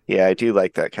 yeah, I do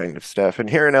like that kind of stuff. And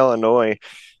here in Illinois,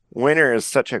 winter is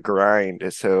such a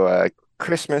grind. So,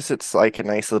 Christmas, it's like a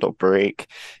nice little break.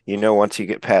 Once you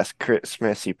get past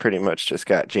Christmas, you pretty much just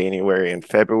got January and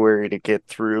February to get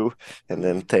through, and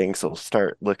then things will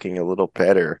start looking a little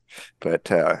better.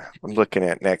 But I'm looking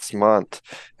at next month.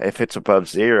 If it's above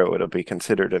zero, it'll be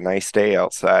considered a nice day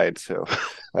outside. So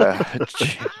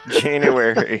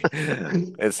January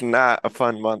is not a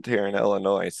fun month here in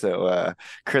Illinois. So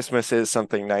Christmas is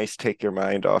something nice. Take your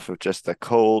mind off of just the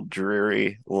cold,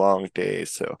 dreary, long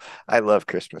days. So I love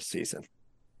Christmas season.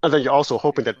 And then you're also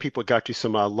hoping that people got you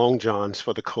some long johns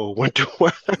for the cold winter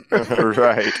weather.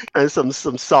 Right. And some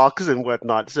socks and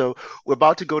whatnot. So we're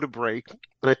about to go to break.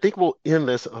 And I think we'll end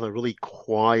this on a really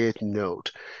quiet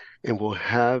note. And we'll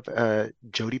have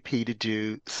Jody P to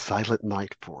do Silent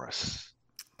Night for us.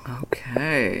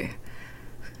 Okay.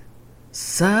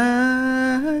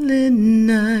 Silent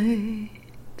night,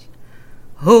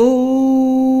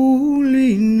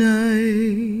 holy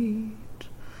night,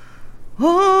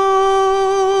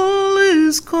 all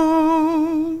is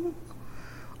calm,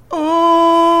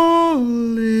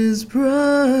 all is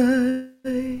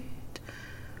bright,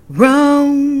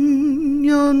 round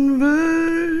yon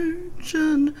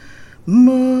virgin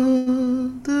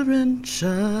mother and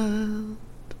child,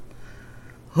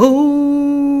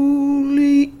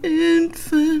 holy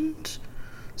infant,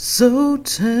 so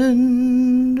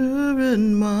tender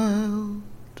and mild,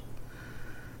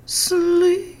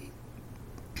 sleep,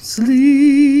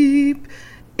 sleep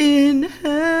in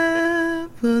heavenly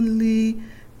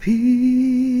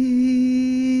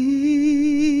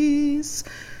peace,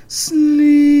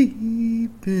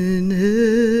 sleep in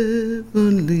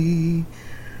heavenly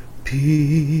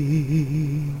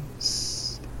peace.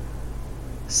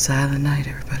 Silent night,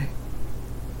 everybody.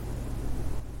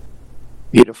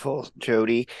 Beautiful,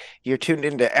 Jody. You're tuned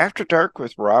into After Dark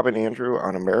with Rob and Andrew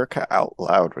on America Out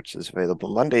Loud, which is available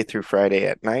Monday through Friday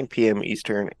at 9 p.m.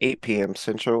 Eastern, 8 p.m.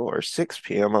 Central, or 6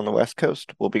 p.m. on the West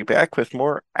Coast. We'll be back with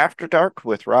more After Dark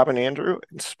with Rob and Andrew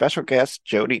and special guest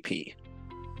Jody P.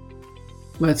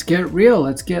 Let's get real,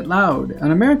 let's get loud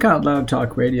on America Out Loud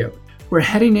Talk Radio. We're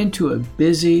heading into a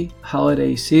busy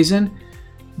holiday season.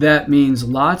 That means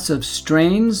lots of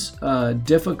strains,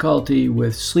 difficulty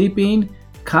with sleeping,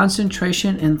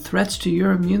 concentration, and threats to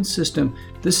your immune system.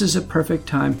 This is a perfect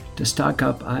time to stock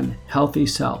up on Healthy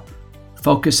Cell.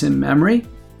 Focus and memory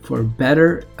for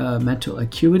better mental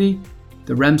acuity,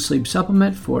 the REM sleep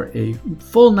supplement for a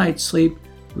full night's sleep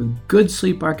with good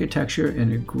sleep architecture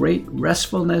and a great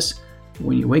restfulness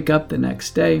when you wake up the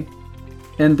next day,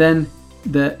 and then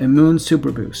the Immune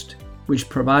Super Boost, which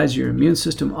provides your immune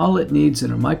system all it needs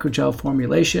in a microgel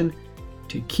formulation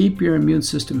to keep your immune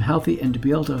system healthy and to be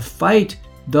able to fight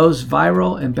those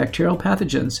viral and bacterial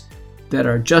pathogens that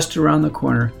are just around the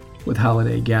corner with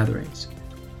holiday gatherings.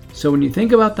 So when you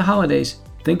think about the holidays,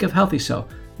 think of Healthy Cell.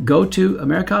 Go to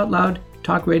America Out Loud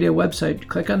Talk Radio website,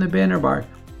 click on the banner bar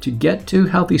to get to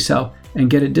Healthy Cell and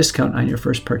get a discount on your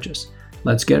first purchase.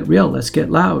 Let's get real, let's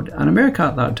get loud on America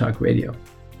Out Loud Talk Radio.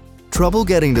 Trouble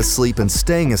getting to sleep and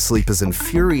staying asleep is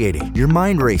infuriating. Your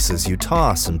mind races, you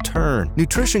toss and turn.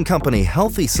 Nutrition company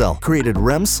Healthy Cell created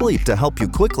REM sleep to help you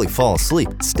quickly fall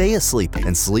asleep, stay asleep,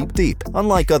 and sleep deep.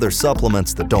 Unlike other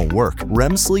supplements that don't work,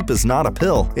 REM sleep is not a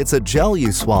pill. It's a gel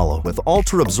you swallow with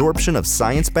ultra-absorption of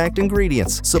science-backed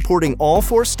ingredients supporting all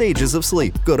 4 stages of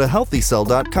sleep. Go to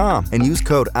healthycell.com and use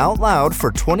code OUTLOUD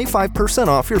for 25%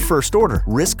 off your first order.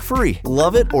 Risk-free.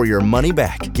 Love it or your money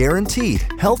back. Guaranteed.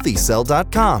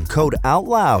 Healthycell.com. Code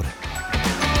OUTLOUD.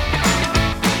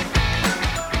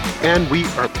 And we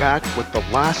are back with the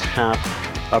last half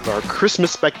of our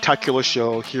Christmas Spectacular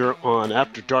show here on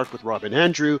After Dark with Rob and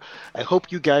Andrew. I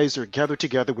hope you guys are gathered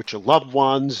together with your loved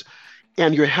ones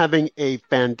and you're having a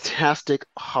fantastic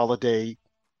holiday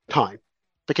time,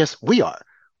 because we are.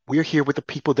 We're here with the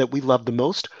people that we love the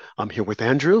most. I'm here with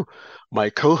Andrew,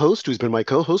 my co-host, who's been my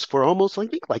co-host for almost, I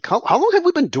think, how long have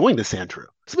we been doing this, Andrew?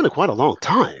 It's been quite a long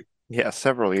time. Yeah,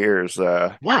 several years.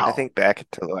 Wow. I think back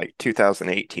to like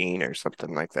 2018 or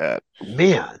something like that.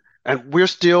 Man. And we're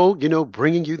still,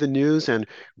 bringing you the news and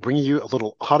bringing you a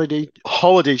little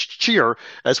holiday cheer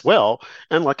as well.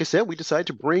 And like I said, we decided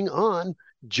to bring on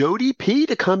Jody P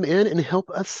to come in and help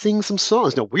us sing some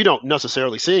songs. Now, we don't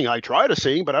necessarily sing. I try to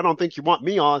sing, but I don't think you want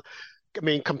me on. I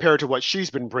mean, compared to what she's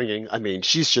been bringing,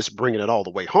 she's just bringing it all the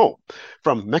way home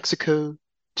from Mexico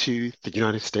to the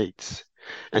United States.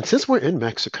 And since we're in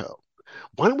Mexico,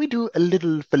 why don't we do a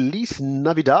little Feliz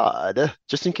Navidad,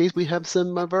 just in case we have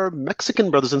some of our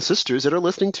Mexican brothers and sisters that are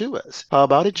listening to us. How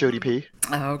about it, Jody P?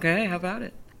 Okay, how about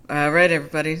it? All right,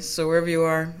 everybody. So wherever you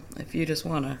are, if you just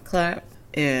want to clap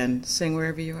and sing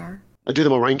wherever you are, I do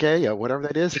the merengue, whatever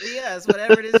that is. Yes,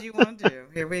 whatever it is you want to do.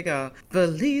 Here we go.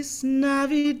 Feliz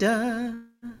Navidad.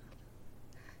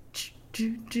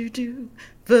 Do.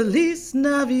 Feliz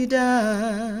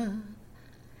Navidad.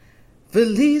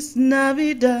 Feliz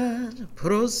Navidad.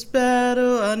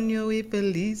 Prospero año y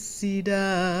felicidad.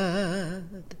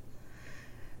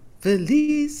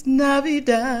 Feliz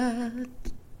Navidad.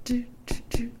 Do.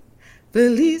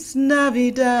 Feliz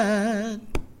Navidad.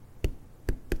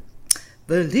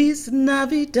 Feliz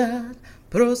Navidad,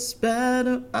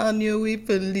 prospero año y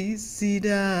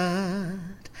felicidad.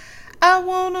 I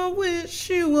wanna wish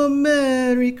you a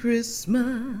Merry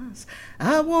Christmas.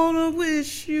 I wanna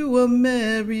wish you a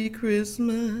Merry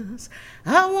Christmas.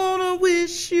 I wanna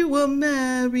wish you a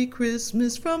Merry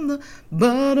Christmas from the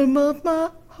bottom of my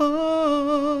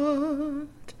heart.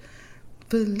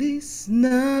 Feliz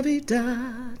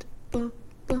Navidad. Ba,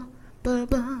 ba, ba,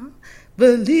 ba.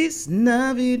 Feliz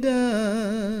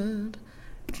Navidad.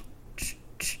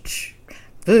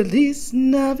 Feliz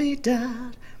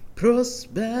Navidad.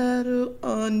 Prospero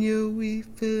año y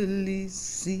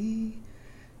felicidad.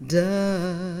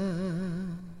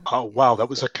 Oh, wow. That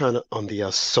was a kind of on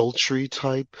the sultry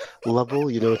type level,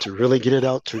 to really get it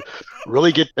out, to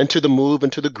really get into the move,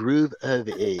 into the groove of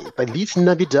a Feliz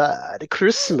Navidad,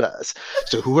 Christmas.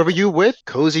 So whoever you're with,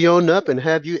 cozy on up and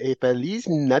have you a Feliz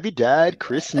Navidad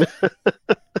Christmas.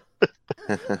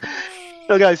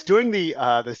 So, guys, during the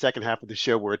second half of the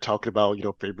show, we're talking about,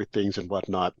 favorite things and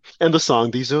whatnot. And the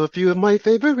song, these are a few of my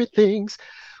favorite things.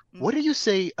 What do you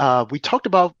say? We talked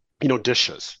about,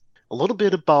 dishes, a little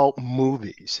bit about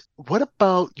movies. What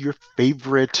about your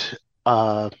favorite,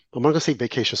 I'm not going to say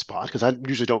vacation spot, because I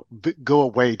usually don't go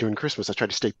away during Christmas. I try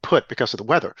to stay put because of the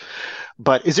weather.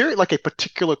 But is there like a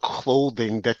particular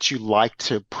clothing that you like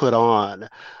to put on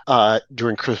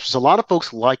during Christmas? A lot of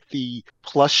folks like the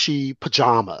plushy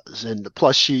pajamas and the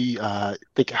plushy,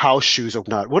 think house shoes or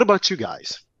whatnot. What about you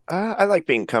guys? I like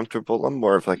being comfortable. I'm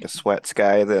more of like a sweats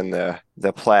guy than the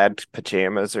plaid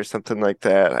pajamas or something like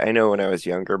that. I know when I was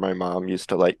younger, my mom used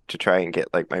to like to try and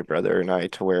get like my brother and I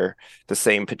to wear the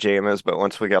same pajamas, but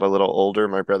once we got a little older,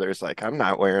 my brother's like, I'm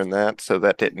not wearing that, so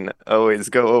that didn't always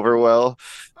go over well.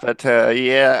 But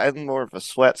yeah, I'm more of a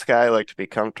sweats guy. I like to be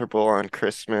comfortable on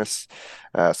Christmas,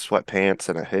 sweatpants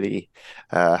and a hoodie.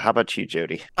 How about you,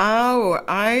 Jody? Oh,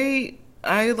 I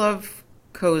love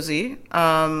cozy.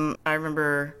 I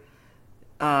remember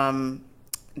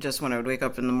just when I would wake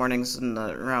up in the mornings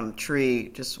around the tree,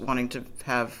 just wanting to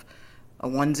have a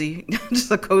onesie, just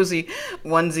a cozy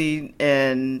onesie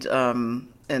and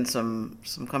some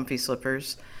comfy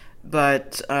slippers.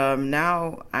 But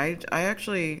now I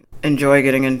actually enjoy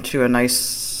getting into a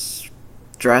nice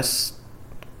dress,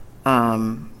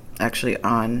 actually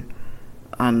on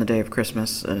the day of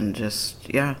Christmas, and just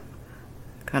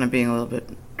kind of being a little bit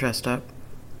dressed up.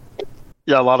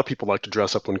 Yeah, a lot of people like to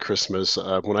dress up on Christmas.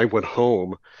 When I went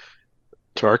home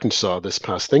to Arkansas this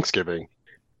past Thanksgiving,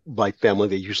 my family,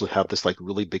 they usually have this like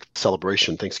really big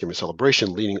celebration, Thanksgiving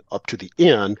celebration leading up to the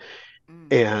end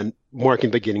and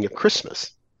marking the beginning of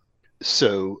Christmas.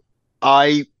 So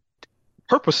I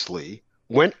purposely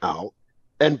went out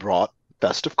and brought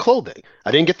festive clothing.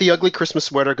 I didn't get the ugly Christmas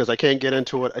sweater because I can't get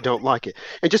into it. I don't like it.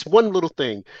 And just one little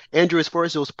thing, Andrew, as far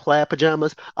as those plaid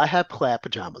pajamas, I have plaid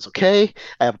pajamas, okay?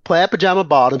 I have plaid pajama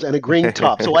bottoms and a green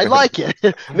top, so I like it.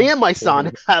 Me and my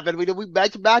son have it. We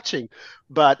matching.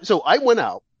 But so I went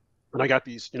out and I got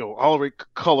these, all right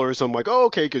colors. I'm like, oh,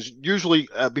 okay, because usually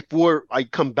before I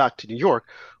come back to New York,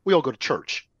 we all go to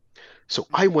church. So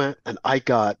I went and I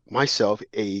got myself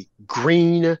a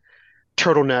green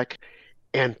turtleneck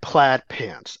and plaid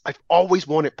pants. I've always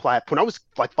wanted plaid. When I was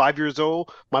like 5 years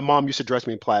old, my mom used to dress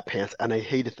me in plaid pants and I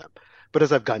hated them. But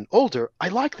as I've gotten older, I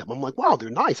like them. I'm like, wow, they're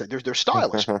nice. They're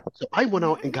stylish. So I went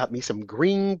out and got me some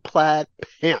green plaid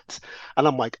pants. And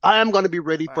I'm like, I am going to be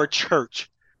ready for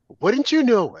church. Wouldn't you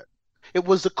know it? It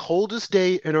was the coldest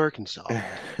day in Arkansas.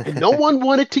 And no one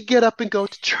wanted to get up and go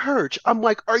to church. I'm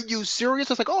like, are you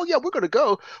serious? It's like, oh, yeah, we're going to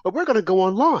go, but we're going to go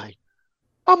online.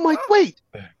 I'm like, wait,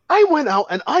 I went out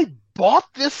and I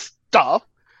bought this stuff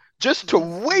just to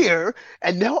wear,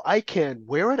 and now I can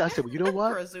wear it. I said, well, you know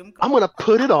what? I'm going to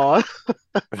put it on.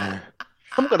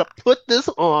 I'm going to put this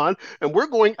on, and we're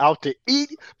going out to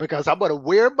eat because I'm going to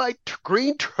wear my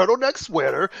green turtleneck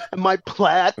sweater and my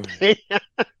plaid pants.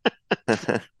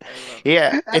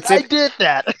 Yeah, And I did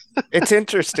that. it's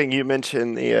interesting you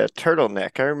mentioned the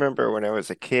turtleneck. I remember when I was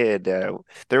a kid, there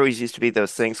always used to be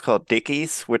those things called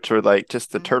Dickies, which were like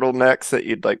just the turtlenecks that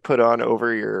you'd like put on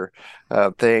over your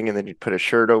thing, and then you'd put a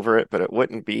shirt over it, but it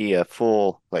wouldn't be a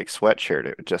full like sweatshirt.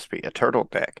 It would just be a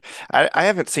turtleneck. I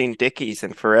haven't seen Dickies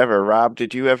in forever. Rob,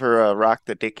 did you ever rock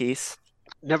the Dickies?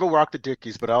 Never rock the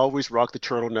Dickies, but I always rock the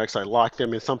turtlenecks. I like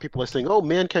them. And some people are saying, oh,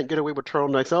 men can't get away with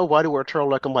turtlenecks. Oh, why do we wear a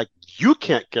turtleneck? I'm like, you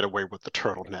can't get away with the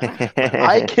turtleneck. But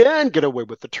I can get away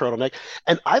with the turtleneck.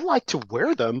 And I like to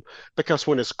wear them because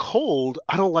when it's cold,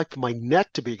 I don't like for my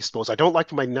neck to be exposed. I don't like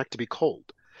for my neck to be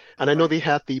cold. And I know they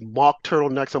have the mock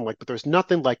turtlenecks. I'm like, but there's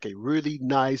nothing like a really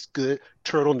nice, good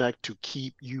turtleneck to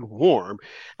keep you warm.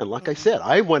 And like I said,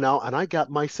 I went out and I got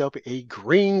myself a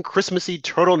green Christmassy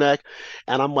turtleneck.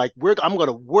 And I'm like, I'm going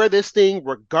to wear this thing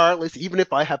regardless, even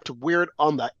if I have to wear it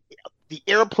on the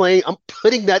airplane. I'm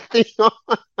putting that thing on.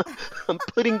 I'm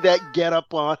putting that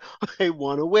getup on. I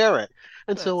want to wear it.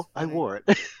 And so I wore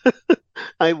it.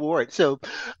 I wore it. So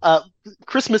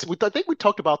Christmas, I think we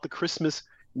talked about the Christmas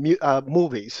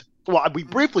movies. Well, we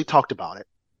briefly talked about it,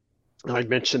 and I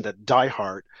mentioned that Die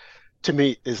Hard, to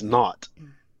me, is not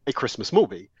a Christmas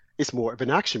movie. It's more of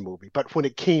an action movie. But when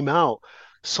it came out,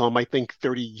 I think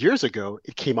 30 years ago,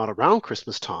 it came out around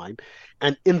Christmas time,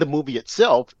 and in the movie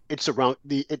itself, it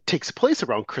takes place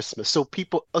around Christmas, so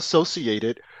people associate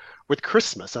it with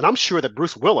Christmas. And I'm sure that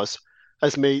Bruce Willis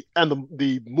has made, and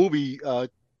the movie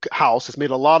house has made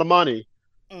a lot of money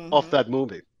off that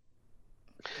movie.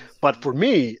 But for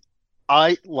me,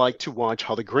 I like to watch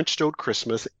How the Grinch Stole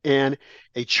Christmas and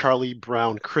A Charlie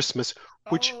Brown Christmas,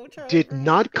 which did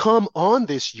not come on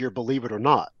this year, believe it or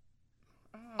not.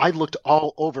 I looked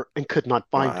all over and could not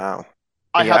find it.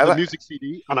 I have the music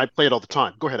CD and I play it all the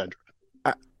time. Go ahead,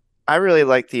 Andrew. I really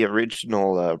like the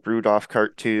original Rudolph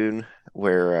cartoon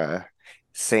where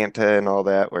Santa and all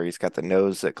that, where he's got the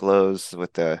nose that glows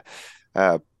with the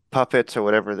puppets or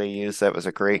whatever they use. That was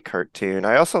a great cartoon.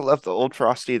 I also love the old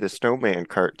Frosty the Snowman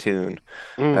cartoon.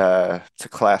 It's a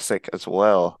classic as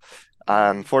well.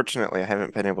 Unfortunately, I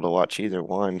haven't been able to watch either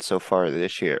one so far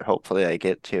this year. Hopefully I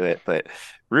get to it, but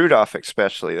Rudolph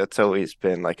especially, that's always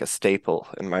been like a staple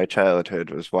in my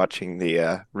childhood, was watching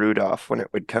the Rudolph when it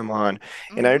would come on.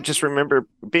 And I just remember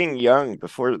being young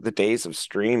before the days of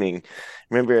streaming.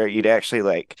 Remember you'd actually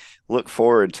like look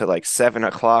forward to like 7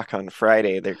 o'clock on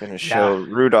Friday. They're going to show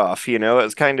Rudolph, it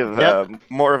was kind of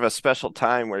more of a special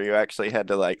time where you actually had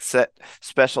to like set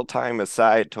special time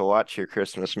aside to watch your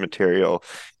Christmas material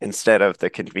instead of the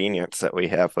convenience that we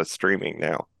have with streaming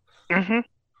now.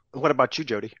 What about you,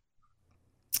 Jody?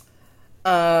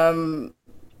 Well,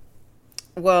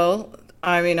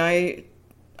 I mean, I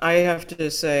have to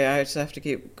say, I just have to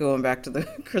keep going back to the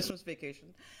Christmas Vacation.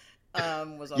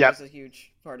 Was always a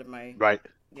huge part of my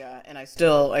Yeah, and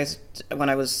when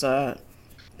I was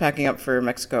packing up for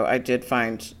Mexico, I did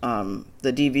find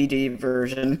the DVD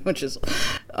version, which is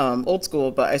old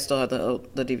school, but I still had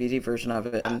the DVD version of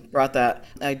it and brought that.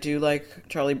 I do like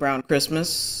Charlie Brown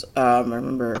Christmas. I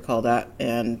remember I call that,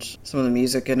 and some of the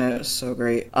music in it is so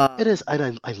great. It is.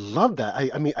 I love that.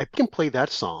 I mean, I can play that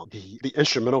song, the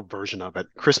instrumental version of it,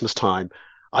 Christmas time.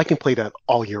 I can play that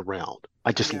all year round.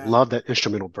 I just love that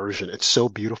instrumental version. It's so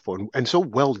beautiful and so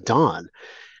well done.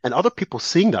 And other people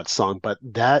sing that song, but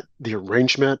the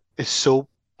arrangement is so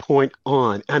point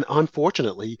on. And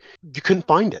unfortunately, you couldn't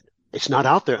find it. It's not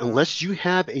out there unless you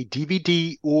have a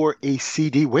DVD or a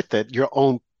CD with it, your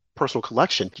own personal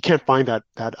collection. You can't find that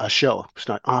show. It's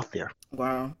not out there.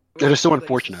 Wow. And it's so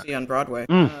unfortunate. See on Broadway.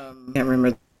 Can't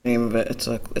remember the name of it. It's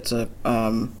a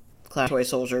Class Toy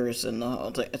Soldiers and the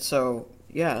whole thing. So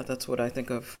yeah, that's what I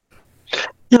think of.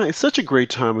 Yeah, it's such a great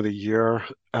time of the year.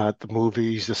 The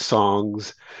movies, the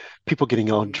songs, people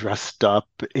getting all dressed up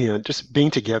and just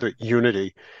being together,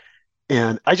 unity.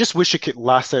 And I just wish it could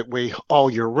last that way all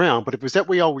year round. But if it was that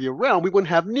way all year round, we wouldn't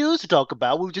have news to talk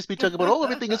about. We would just be talking about, oh,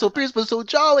 everything is so peaceful, so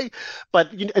jolly.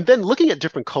 But and then looking at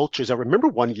different cultures, I remember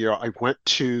one year I went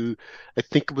to, I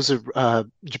think it was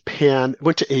Japan,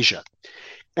 went to Asia,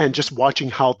 and just watching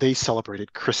how they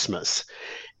celebrated Christmas.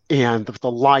 And the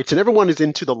lights, and everyone is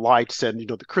into the lights and,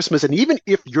 the Christmas. And even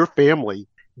if your family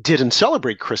didn't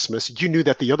celebrate Christmas, you knew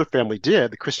that the other family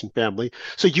did, the Christian family.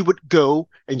 So you would go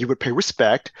and you would pay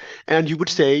respect and you would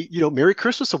say, Merry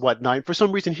Christmas or whatnot. And for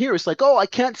some reason here, it's like, oh, I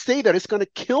can't say that. It's going to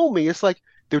kill me. It's like,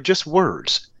 they're just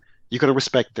words. You're going to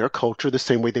respect their culture the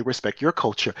same way they respect your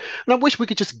culture. And I wish we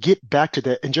could just get back to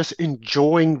that and just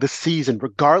enjoying the season,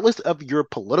 regardless of your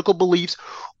political beliefs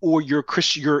or your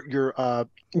Christian,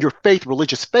 your faith,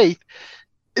 religious faith.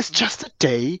 It's just a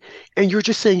day, and you're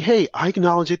just saying, "Hey, I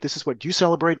acknowledge it. This is what you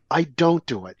celebrate. I don't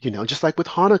do it." Just like with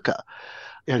Hanukkah,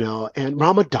 and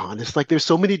Ramadan. It's like there's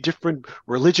so many different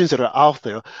religions that are out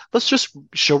there. Let's just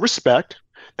show respect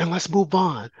and let's move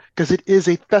on because it is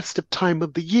a festive time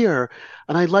of the year.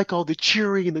 And I like all the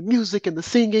cheering and the music and the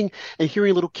singing and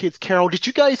hearing little kids carol. Did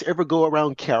you guys ever go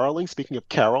around caroling? Speaking of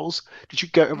carols, did you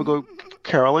ever go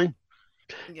caroling?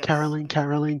 Yes.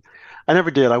 Caroling. I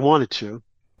never did. I wanted to,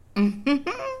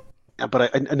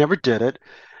 but I never did it.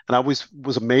 And I always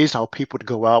was amazed how people would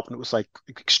go out when it was like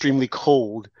extremely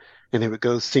cold and they would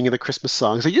go singing the Christmas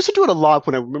songs. I used to do it a lot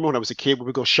when I was a kid, we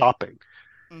would go shopping.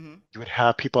 Hmm. You would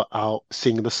have people out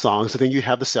singing the songs, and then you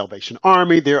have the Salvation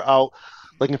Army. They're out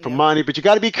looking for Yeah. money, but you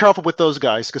got to be careful with those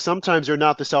guys because sometimes they're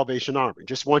not the Salvation Army.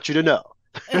 Just want you to know.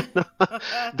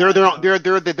 They're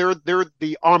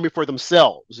the army for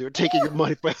themselves. They're taking your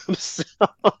money for themselves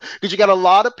because you got a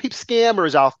lot of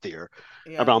scammers out there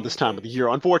Yeah, around these this time of the days. year,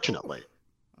 unfortunately.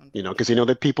 Because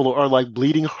that people are like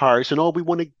bleeding hearts and we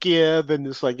want to give, and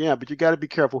it's like, yeah, but you got to be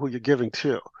careful who you're giving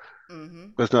to, Mm-hmm.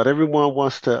 because not everyone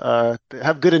wants to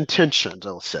have good intentions,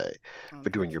 I'll say, for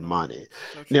doing your money.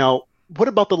 So true. Now, what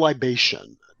about the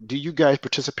libation? Do you guys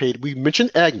participate? We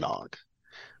mentioned eggnog,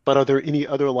 but are there any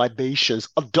other libations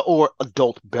or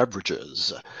adult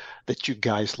beverages that you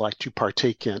guys like to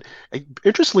partake in?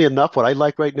 Interestingly enough, what I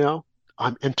like right now,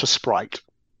 I'm into Sprite.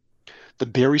 The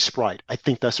berry Sprite. I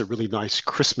think that's a really nice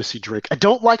Christmassy drink. I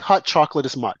don't like hot chocolate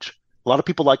as much. A lot of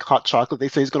people like hot chocolate. They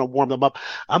say it's going to warm them up.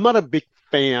 I'm not a big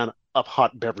fan of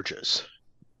hot beverages.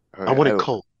 I want it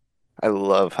cold. I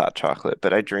love hot chocolate,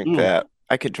 but I drink Mm. that.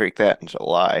 I could drink that in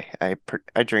July.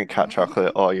 I drink hot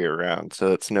chocolate all year round,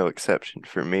 so it's no exception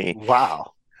for me.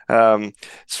 Wow.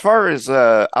 As far as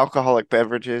alcoholic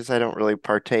beverages, I don't really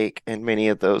partake in many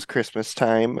of those Christmas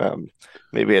time.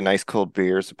 Maybe a nice cold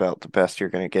beer is about the best you're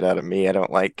going to get out of me. I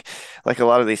don't like a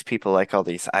lot of these people like all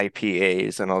these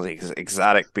IPAs and all these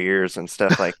exotic beers and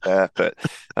stuff like that. But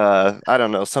I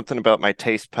don't know, something about my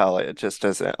taste palette just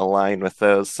doesn't align with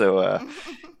those. So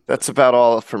that's about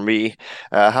all for me.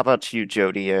 How about you,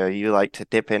 Jody? You like to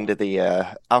dip into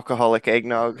the alcoholic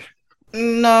eggnog?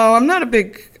 No, I'm not a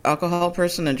big alcohol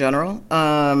person in general.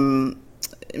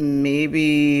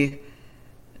 Maybe,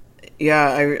 yeah,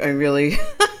 I really,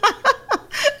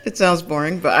 it sounds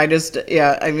boring, but I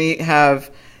may have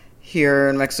here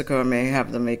in Mexico, I may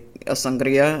have them make a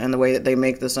sangria, and the way that they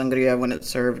make the sangria when it's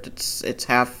served, it's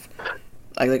half,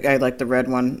 I like the red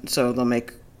one, so they'll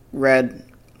make red,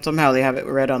 somehow they have it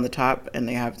red on the top, and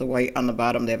they have the white on the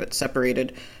bottom, they have it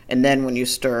separated, and then when you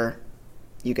stir,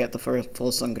 you get the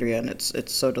full sangria, and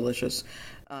it's so delicious.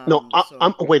 No,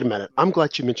 wait a minute. I'm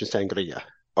glad you mentioned sangria.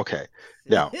 Okay.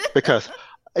 Now, because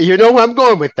you know where I'm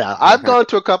going with that. I've gone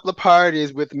to a couple of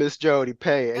parties with Miss Jody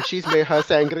Pay, and she's made her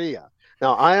sangria.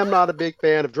 Now, I am not a big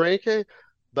fan of drinking,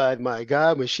 but my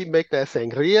God, when she make that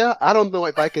sangria, I don't know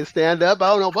if I can stand up. I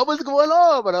don't know what was going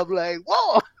on, but I'm like,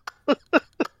 whoa.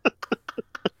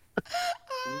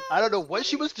 I don't know what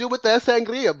she was doing with that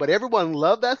sangria, but everyone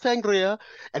loved that sangria,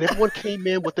 and everyone came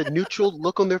in with a neutral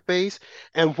look on their face.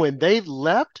 And when they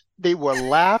left, they were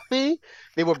laughing.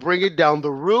 They were bringing down the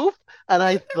roof, and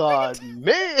I thought,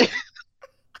 man,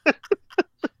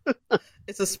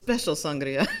 It's a special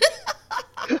sangria.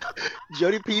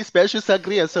 Jody P special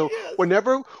sangria. So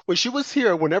when she was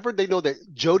here, whenever they know that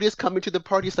Jody is coming to the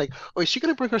party, it's like, oh, is she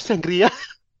gonna bring her sangria?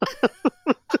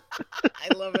 I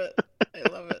love it. I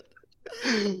love it.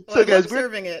 Well, So I guys, love we're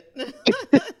serving it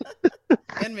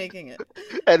and making it.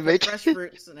 and With make fresh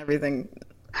fruits and everything.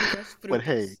 Fresh But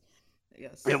hey, fruits.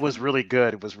 Yes. it was really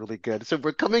good. It was really good. So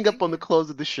we're coming up on the close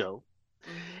of the show,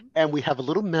 Mhm. and we have a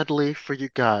little medley for you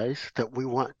guys that we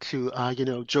want to,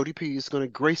 Jody P is going to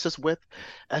grace us with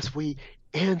as we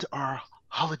end our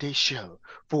holiday show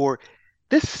for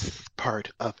this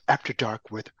part of After Dark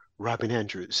with Robin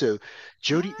Andrews. So,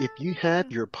 Jody, if you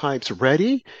have your pipes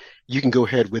ready, you can go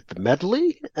ahead with the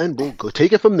medley, and we'll go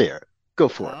take it from there. Go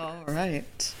for it. All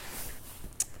right.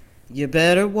 You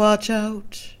better watch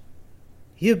out.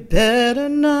 You better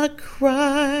not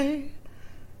cry.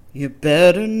 You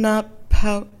better not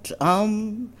pout.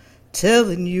 I'm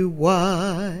telling you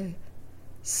why.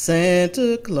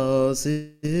 Santa Claus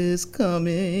is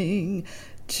coming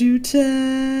to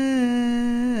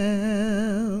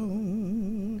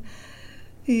town.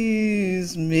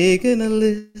 He's making a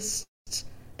list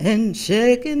and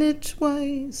checking it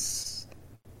twice.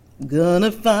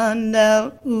 Gonna find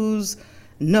out who's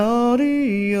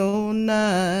naughty or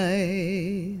nice.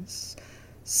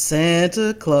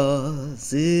 Santa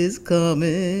Claus is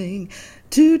coming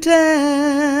to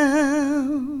town.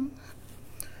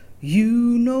 You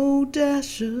know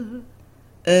Dasher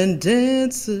and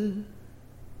Dancer,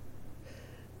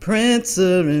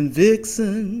 Prancer and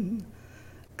Vixen,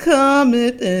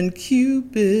 Comet and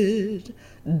Cupid,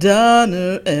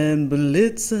 Donner and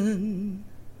Blitzen.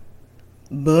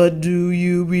 But do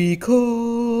you recall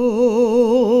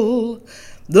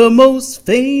the most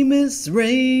famous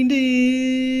reindeer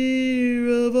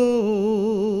of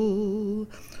all?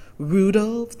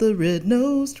 Rudolph the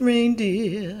red-nosed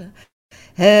reindeer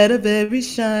had a very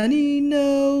shiny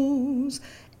nose,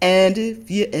 and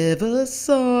if you ever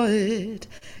saw it,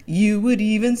 you would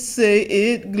even say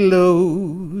it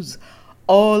glows.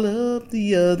 All of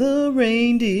the other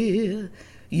reindeer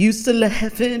used to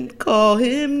laugh and call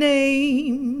him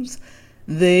names.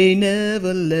 They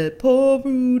never let poor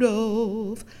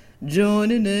Rudolph join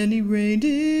in any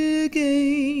reindeer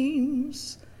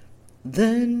games.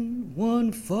 Then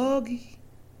one foggy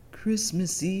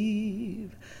Christmas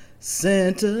Eve,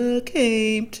 Santa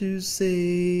came to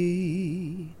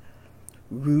say,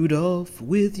 Rudolph,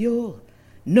 with your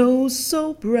nose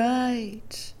so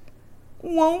bright,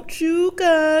 won't you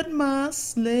guide my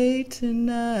sleigh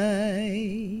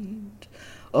tonight?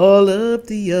 All of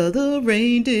the other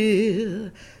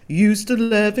reindeer used to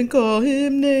laugh and call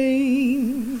him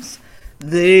names.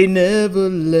 They never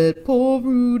let poor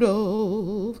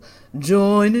Rudolph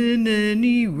join in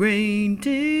any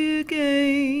reindeer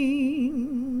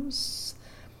games.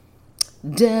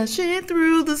 Dashing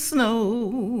through the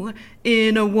snow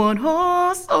in a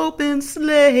one-horse open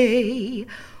sleigh,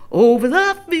 over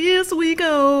the fields we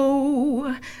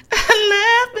go,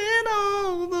 laughing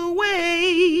all the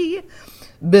way.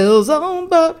 Bells on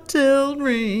bobtail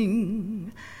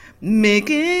ring,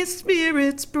 making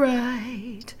spirits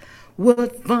bright.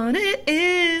 What fun it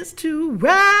is to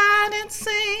ride and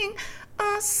sing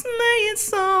a sleighing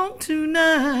song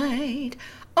tonight.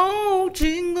 Oh,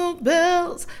 jingle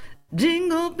bells,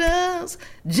 jingle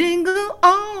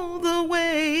all the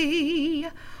way.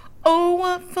 Oh,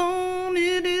 what fun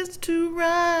it is to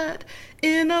ride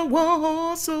in a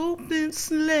one-horse open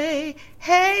sleigh.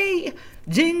 Hey,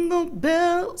 jingle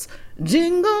bells,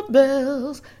 jingle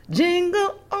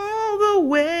all the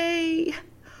way.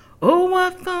 Oh,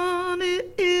 what fun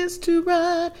it is to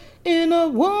ride in a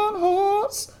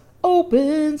one-horse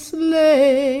open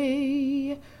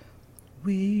sleigh.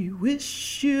 We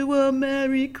wish you a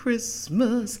Merry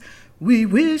Christmas. We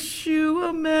wish you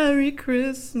a Merry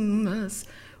Christmas.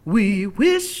 We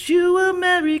wish you a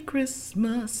Merry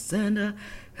Christmas and a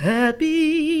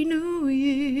Happy New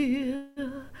Year.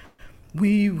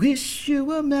 We wish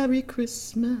you a Merry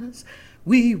Christmas.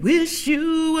 We wish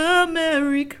you a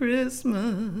Merry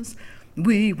Christmas.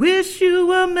 We wish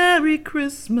you a Merry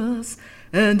Christmas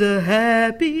and a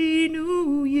Happy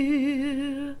New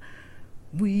Year.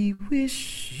 We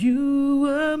wish you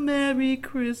a Merry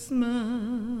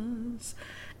Christmas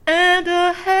and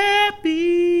a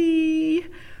Happy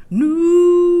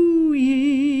New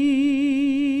Year.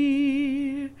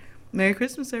 Merry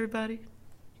Christmas, everybody.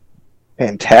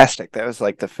 Fantastic. That was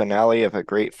like the finale of a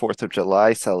great 4th of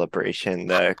July celebration,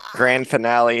 the grand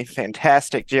finale.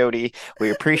 Fantastic, Jody.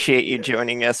 We appreciate you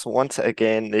joining us once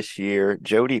again this year.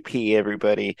 Jody P.,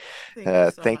 everybody.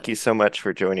 Thank you so much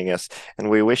for joining us. And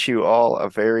we wish you all a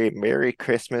very Merry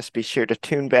Christmas. Be sure to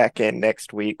tune back in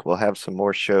next week. We'll have some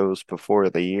more shows before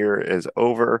the year is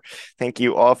over. Thank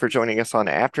you all for joining us on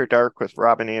After Dark with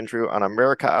Rob and Andrew on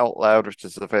America Out Loud, which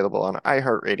is available on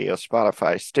iHeartRadio,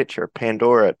 Spotify, Stitcher,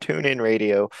 Pandora, TuneIn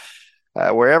Radio,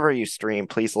 wherever you stream.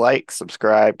 Please like,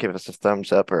 subscribe, give us a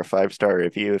thumbs up or a 5-star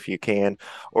review if you can,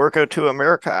 or go to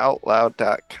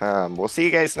AmericaOutloud.com. We'll see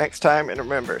you guys next time, and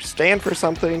remember, stand for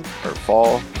something or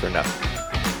fall for nothing.